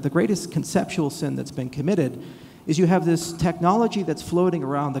that the greatest conceptual sin that's been committed is you have this technology that's floating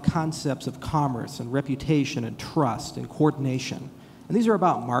around the concepts of commerce and reputation and trust and coordination. And these are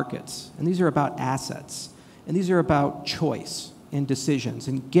about markets, and these are about assets, and these are about choice and decisions.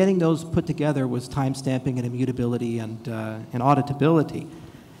 And getting those put together was timestamping and immutability and auditability,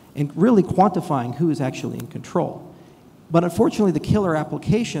 and really quantifying who is actually in control. But unfortunately, the killer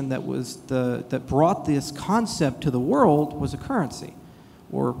application that brought this concept to the world was a currency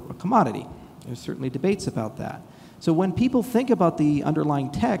or a commodity. There's certainly debates about that. So when people think about the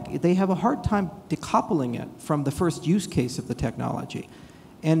underlying tech, they have a hard time decoupling it from the first use case of the technology.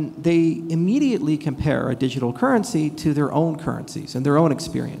 And they immediately compare a digital currency to their own currencies and their own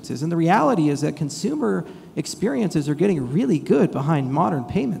experiences. And the reality is that consumer experiences are getting really good behind modern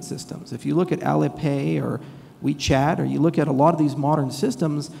payment systems. If you look at Alipay or WeChat, or you look at a lot of these modern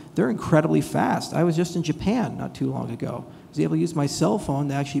systems, they're incredibly fast. I was just in Japan not too long ago. I was able to use my cell phone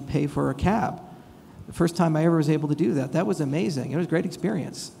to actually pay for a cab. The first time I ever was able to do that. That was amazing. It was a great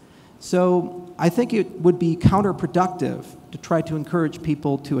experience. So I think it would be counterproductive to try to encourage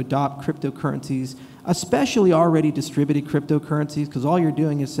people to adopt cryptocurrencies, especially already distributed cryptocurrencies, because all you're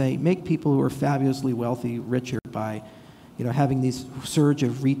doing is saying, make people who are fabulously wealthy richer by having this surge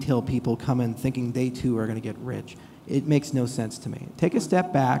of retail people come in thinking they too are going to get rich. It makes no sense to me. Take a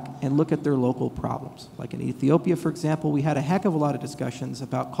step back and look at their local problems. Like in Ethiopia, for example, we had a heck of a lot of discussions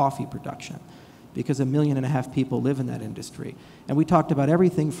about coffee production because 1.5 million people live in that industry. And we talked about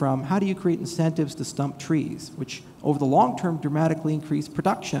everything from how do you create incentives to stump trees, which over the long term dramatically increase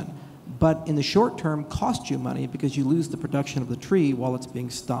production, but in the short term cost you money because you lose the production of the tree while it's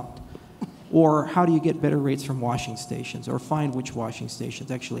being stumped. Or how do you get better rates from washing stations, or find which washing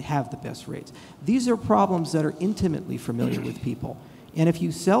stations actually have the best rates? These are problems that are intimately familiar with people. And if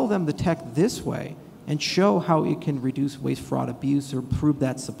you sell them the tech this way and show how it can reduce waste, fraud, abuse, or improve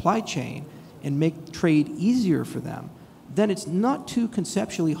that supply chain and make trade easier for them, then it's not too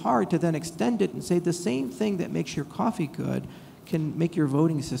conceptually hard to then extend it and say the same thing that makes your coffee good can make your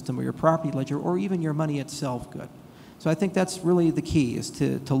voting system or your property ledger or even your money itself good. So I think that's really the key, is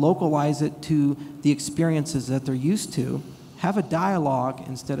to localize it to the experiences that they're used to, have a dialogue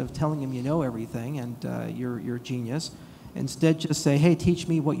instead of telling them you know everything and you're a genius, Instead, just say, hey, teach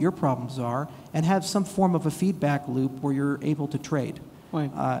me what your problems are, and have some form of a feedback loop where you're able to trade.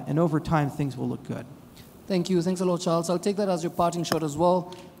 Right. And over time, things will look good. Thank you. Thanks a lot, Charles. I'll take that as your parting shot as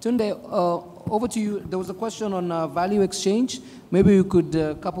well. Tunde, over to you. There was a question on value exchange. Maybe you could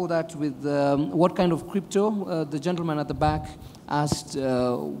couple that with what kind of crypto. The gentleman at the back asked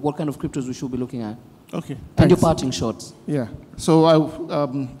what kind of cryptos we should be looking at. Okay. And your parting shots. Yeah. So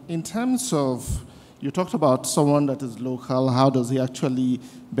in terms of, you talked about someone that is local, how does he actually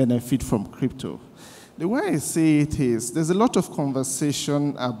benefit from crypto? The way I see it is, there's a lot of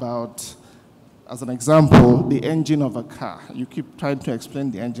conversation about, as an example, the engine of a car. You keep trying to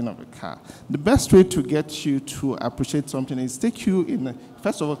explain the engine of a car. The best way to get you to appreciate something is take you in,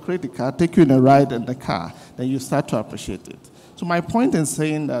 first of all, create the car, take you in a ride in the car, then you start to appreciate it. So my point in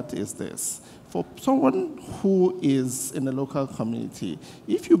saying that is this. For someone who is in the local community,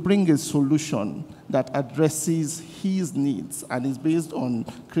 if you bring a solution that addresses his needs and is based on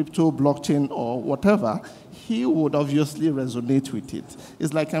crypto, blockchain, or whatever, he would obviously resonate with it.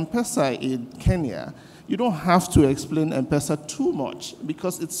 It's like M-Pesa in Kenya. You don't have to explain M-Pesa too much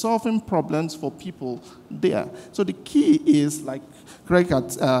because it's solving problems for people there. So the key is, like Greg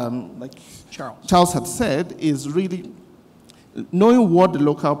had, like Charles had said, is really knowing what the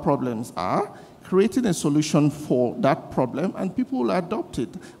local problems are, creating a solution for that problem, and people will adopt it.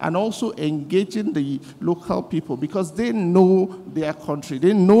 And also engaging the local people because they know their country,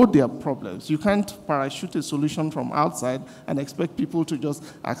 they know their problems. You can't parachute a solution from outside and expect people to just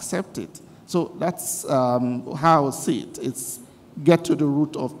accept it. So that's how I see it. It's get to the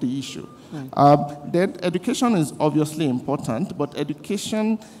root of the issue. Right. Then education is obviously important, but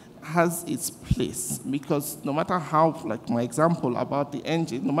education has its place because no matter how, like my example about the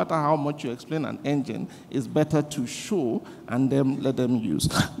engine, no matter how much you explain an engine, it's better to show and then let them use.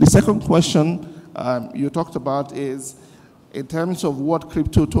 The second question you talked about is in terms of what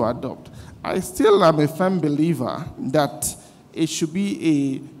crypto to adopt. I still am a firm believer that it should be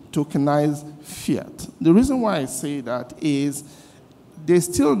a tokenized fiat. The reason why I say that is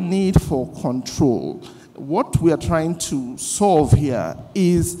there's still need for control. What we are trying to solve here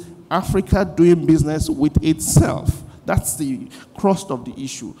is Africa doing business with itself. That's the crust of the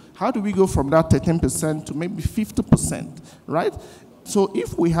issue. How do we go from that 13% to maybe 50%, right? So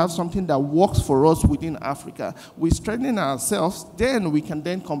if we have something that works for us within Africa, we strengthen ourselves, then we can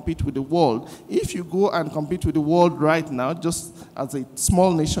then compete with the world. If you go and compete with the world right now, just as a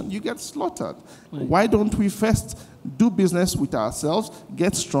small nation, you get slaughtered. Right. Why don't we first do business with ourselves,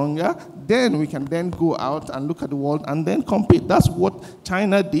 get stronger, then we can then go out and look at the world and then compete. That's what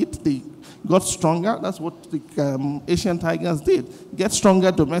China did. They got stronger. That's what the Asian tigers did. Get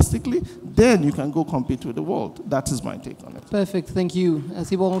stronger domestically, then you can go compete with the world. That is my take on it. Perfect. Thank you.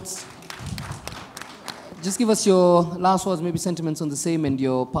 Thibault, just give us your last words, maybe sentiments on the same and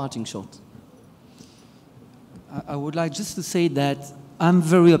your parting shot. I would like just to say that I'm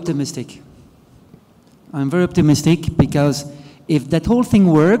very optimistic. I'm very optimistic because if that whole thing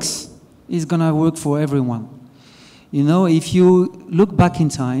works, it's going to work for everyone. You know, if you look back in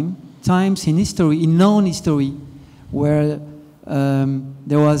time, times in history, in known history, where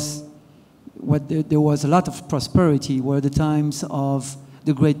there was a lot of prosperity, were the times of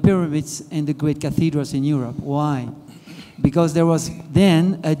the great pyramids and the great cathedrals in Europe. Why? Because there was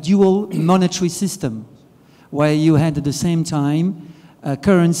then a dual monetary system, where you had at the same time a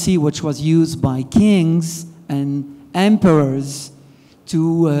currency which was used by kings and emperors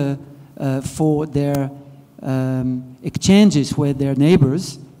to, for their exchanges with their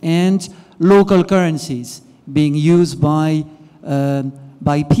neighbors, and local currencies being used by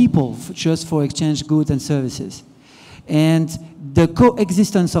people just for exchange goods and services. And the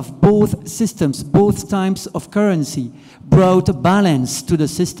coexistence of both systems, both types of currency, brought a balance to the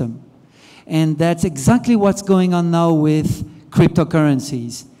system. And that's exactly what's going on now with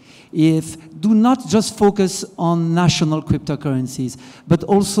cryptocurrencies. Do not just focus on national cryptocurrencies, but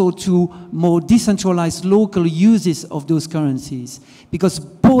also to more decentralized local uses of those currencies, because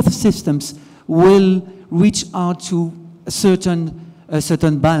both systems will reach out to a certain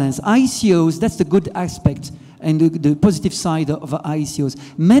balance. ICOs, that's the good aspect and the positive side of ICOs.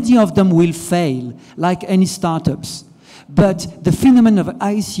 Many of them will fail, like any startups. But the phenomenon of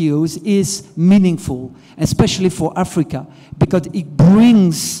ICOs is meaningful, especially for Africa, because it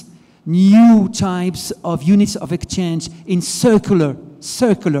brings new types of units of exchange in circular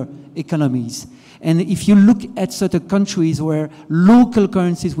economies. And if you look at certain countries where local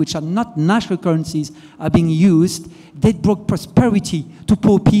currencies, which are not national currencies, are being used, they brought prosperity to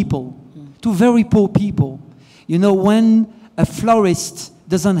poor people, to very poor people. You know, when a florist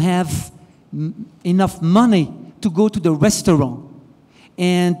doesn't have enough money to go to the restaurant.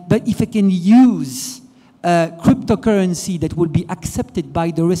 But if I can use cryptocurrency that will be accepted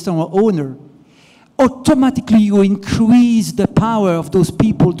by the restaurant owner, automatically you increase the power of those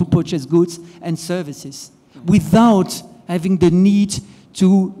people to purchase goods and services without having the need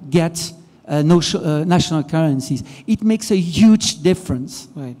to get national currencies. It makes a huge difference.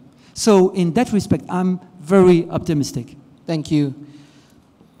 Right. So in that respect, I'm very optimistic. Thank you.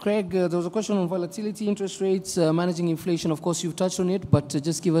 Craig, there was a question on volatility, interest rates, managing inflation. Of course, you've touched on it, but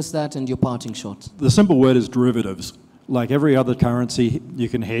just give us that and your parting shot. The simple word is derivatives. Like every other currency, you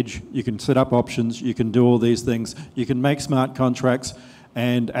can hedge, you can set up options, you can do all these things, you can make smart contracts.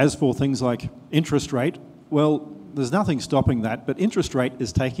 And as for things like interest rate, well, there's nothing stopping that, but interest rate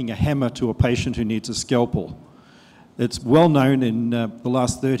is taking a hammer to a patient who needs a scalpel. It's well known in the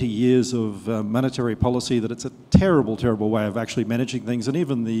last 30 years of monetary policy that it's a terrible, terrible way of actually managing things, and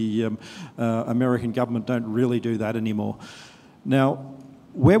even the American government don't really do that anymore. Now,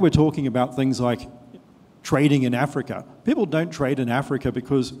 where we're talking about things like trading in Africa, people don't trade in Africa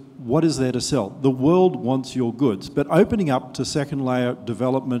because what is there to sell? The world wants your goods, but opening up to second layer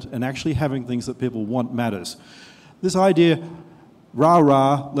development and actually having things that people want matters. This idea,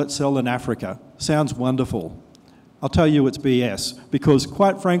 rah, let's sell in Africa, sounds wonderful. I'll tell you it's BS, because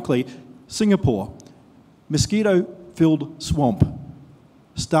quite frankly, Singapore, mosquito-filled swamp,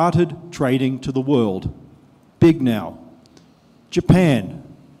 started trading to the world. Big now. Japan,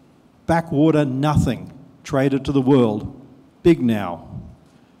 backwater nothing, traded to the world. Big now.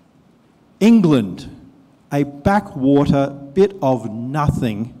 England, a backwater bit of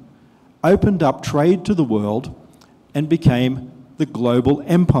nothing, opened up trade to the world and became the global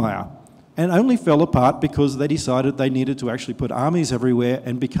empire. And only fell apart because they decided they needed to actually put armies everywhere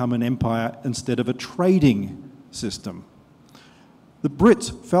and become an empire instead of a trading system. The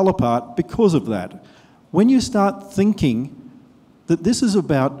Brits fell apart because of that. When you start thinking that this is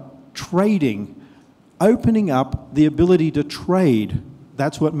about trading, opening up the ability to trade,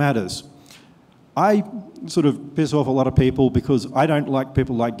 that's what matters. I sort of piss off a lot of people because I don't like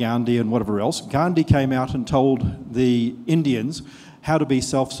people like Gandhi and whatever else. Gandhi came out and told the Indians how to be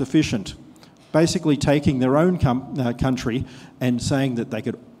self-sufficient, basically taking their own country and saying that they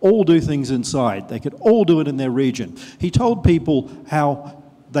could all do things inside, they could all do it in their region. He told people how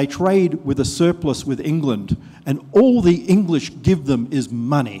they trade with a surplus with England and all the English give them is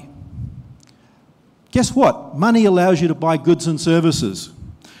money. Guess what? Money allows you to buy goods and services.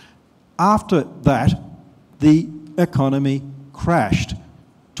 After that, the economy crashed.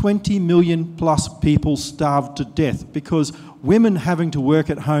 20 million plus people starved to death because women having to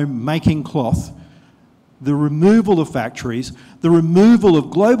work at home making cloth, the removal of factories, the removal of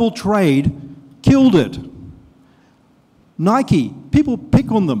global trade killed it. Nike, people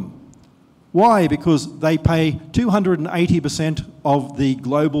pick on them. Why? Because they pay 280% of the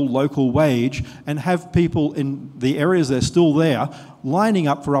global local wage and have people in the areas they're still there lining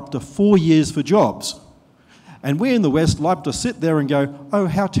up for up to 4 years for jobs. And we in the West like to sit there and go, oh,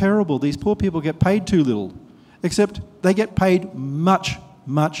 how terrible, these poor people get paid too little. Except they get paid much,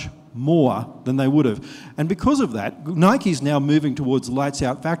 much more than they would have. And because of that, Nike's now moving towards lights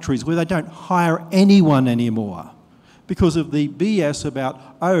out factories where they don't hire anyone anymore because of the BS about,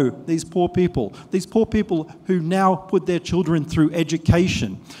 oh, these poor people who now put their children through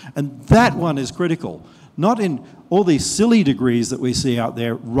education. And that one is critical. Not in all these silly degrees that we see out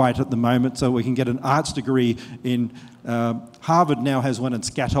there right at the moment, so we can get an arts degree in, Harvard now has one in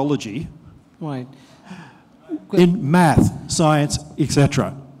scatology. Right. In math, science,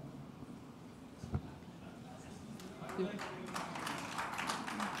 etc.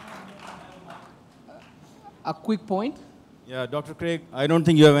 A quick point? Yeah, Dr. Craig, I don't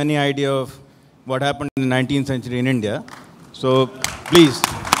think you have any idea of what happened in the 19th century in India. So, please.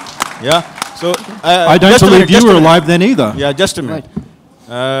 Yeah. So, I don't believe you were alive then either. Yeah, just a minute.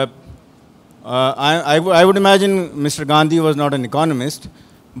 Right. I would imagine Mr. Gandhi was not an economist,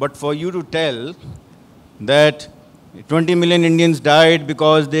 but for you to tell that 20 million Indians died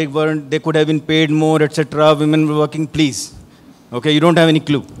because they could have been paid more, etc., women were working, please. Okay, you don't have any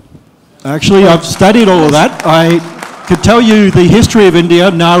clue. Actually, I've studied all of that. I could tell you the history of India,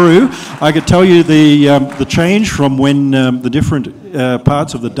 Nehru. I could tell you the change from when the different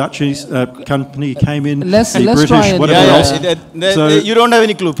parts of the Dutch company came in, let's British, try whatever else. So, you don't have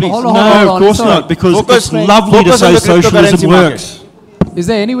any clue, please. Hold on, of course not, because it's lovely to say socialism works. Is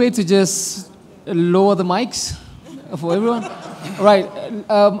there any way to just lower the mics for everyone? Right.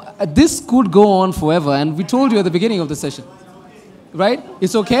 This could go on forever, and we told you at the beginning of the session. Right?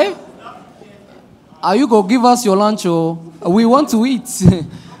 It's okay? Are you going to give us your lunch, or we want to eat?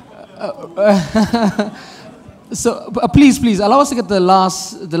 So please, allow us to get the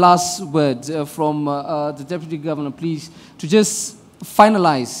last word from the Deputy Governor, please, to just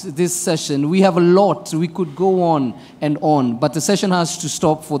finalize this session. We have a lot. We could go on and on, but the session has to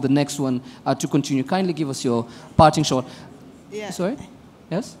stop for the next one to continue. Kindly give us your parting shot. Yeah. Sorry?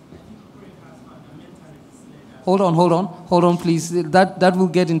 Yes? Hold on, please. That will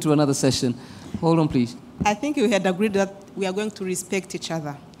get into another session. Hold on, please. I think we had agreed that we are going to respect each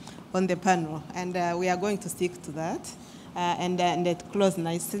other on the panel, and we are going to stick to that, and it closed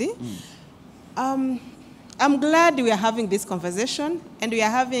nicely. I'm glad we are having this conversation, and we are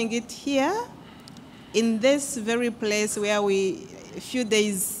having it here in this very place where a few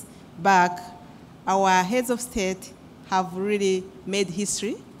days back, our heads of state have really made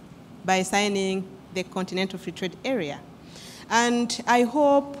history by signing the Continental Free Trade Area. And I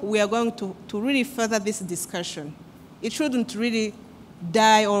hope we are going to really further this discussion. It shouldn't really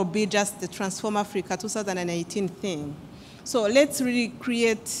die or be just the Transform Africa 2018 thing. So let's really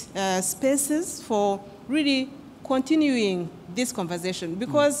create spaces for really continuing this conversation,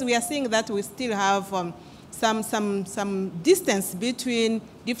 because we are seeing that we still have some distance between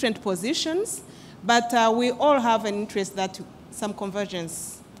different positions, but we all have an interest that some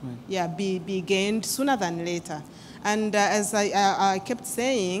convergence be gained sooner than later. And as I kept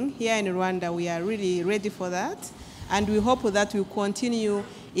saying, here in Rwanda, we are really ready for that. And we hope that we continue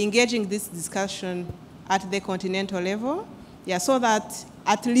engaging this discussion at the continental level, so that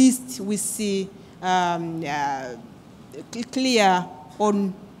at least we see clear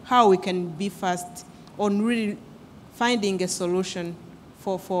on how we can be fast on really finding a solution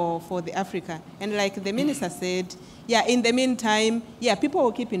for the Africa. And like the minister said, in the meantime, people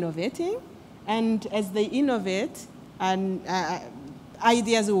will keep innovating, and as they innovate, and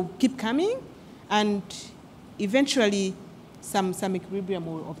ideas will keep coming, and eventually some equilibrium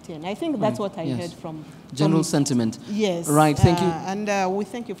will obtain. I think that's what I heard from general sentiment. Yes. Right, thank you. And we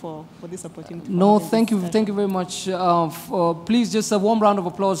thank you for this opportunity. No, thank you very much. Please, just a warm round of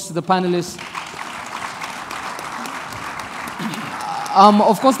applause to the panelists.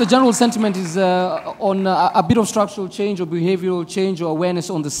 Of course, the general sentiment is on a bit of structural change or behavioral change or awareness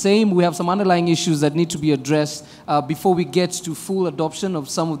on the same. We have some underlying issues that need to be addressed before we get to full adoption of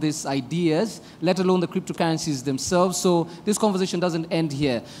some of these ideas, let alone the cryptocurrencies themselves. So this conversation doesn't end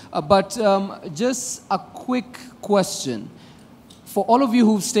here. But just a quick question. For all of you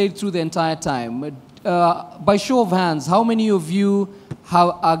who've stayed through the entire time, by show of hands, how many of you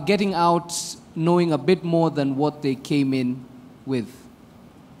are getting out knowing a bit more than what they came in with?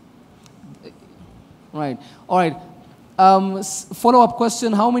 Right. All right. Follow-up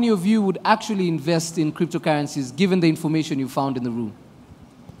question. How many of you would actually invest in cryptocurrencies given the information you found in the room?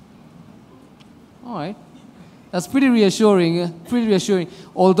 All right. That's pretty reassuring.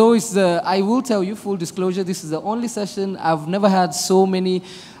 Although I will tell you, full disclosure, this is the only session I've never had so many,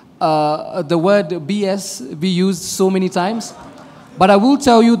 the word BS be used so many times. But I will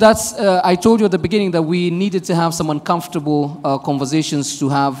tell you I told you at the beginning that we needed to have some uncomfortable conversations to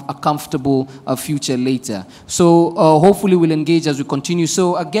have a comfortable future later. So hopefully we'll engage as we continue.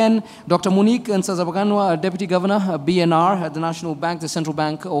 So again, Dr. Monique Nsazabaganwa, Deputy Governor, BNR at the National Bank, the Central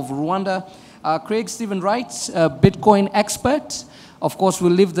Bank of Rwanda. Craig Stephen Wright, Bitcoin expert. Of course,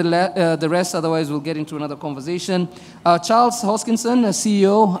 we'll leave the rest, otherwise we'll get into another conversation. Charles Hoskinson,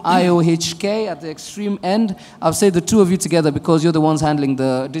 CEO, IOHK at the extreme end. I've said the two of you together because you're the ones handling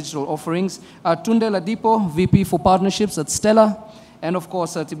the digital offerings. Tunde Ladipo, VP for Partnerships at Stella. And of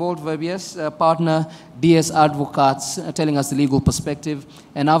course, Thibault Verbies, partner, DS Advocates, telling us the legal perspective.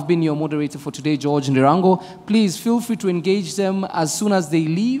 And I've been your moderator for today, George Ndirango. Please feel free to engage them as soon as they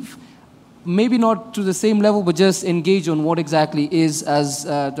leave. Maybe not to the same level, but just engage on what exactly is, as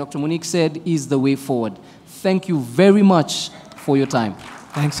Dr. Monique said, is the way forward. Thank you very much for your time.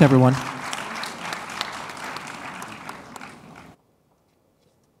 Thanks, everyone.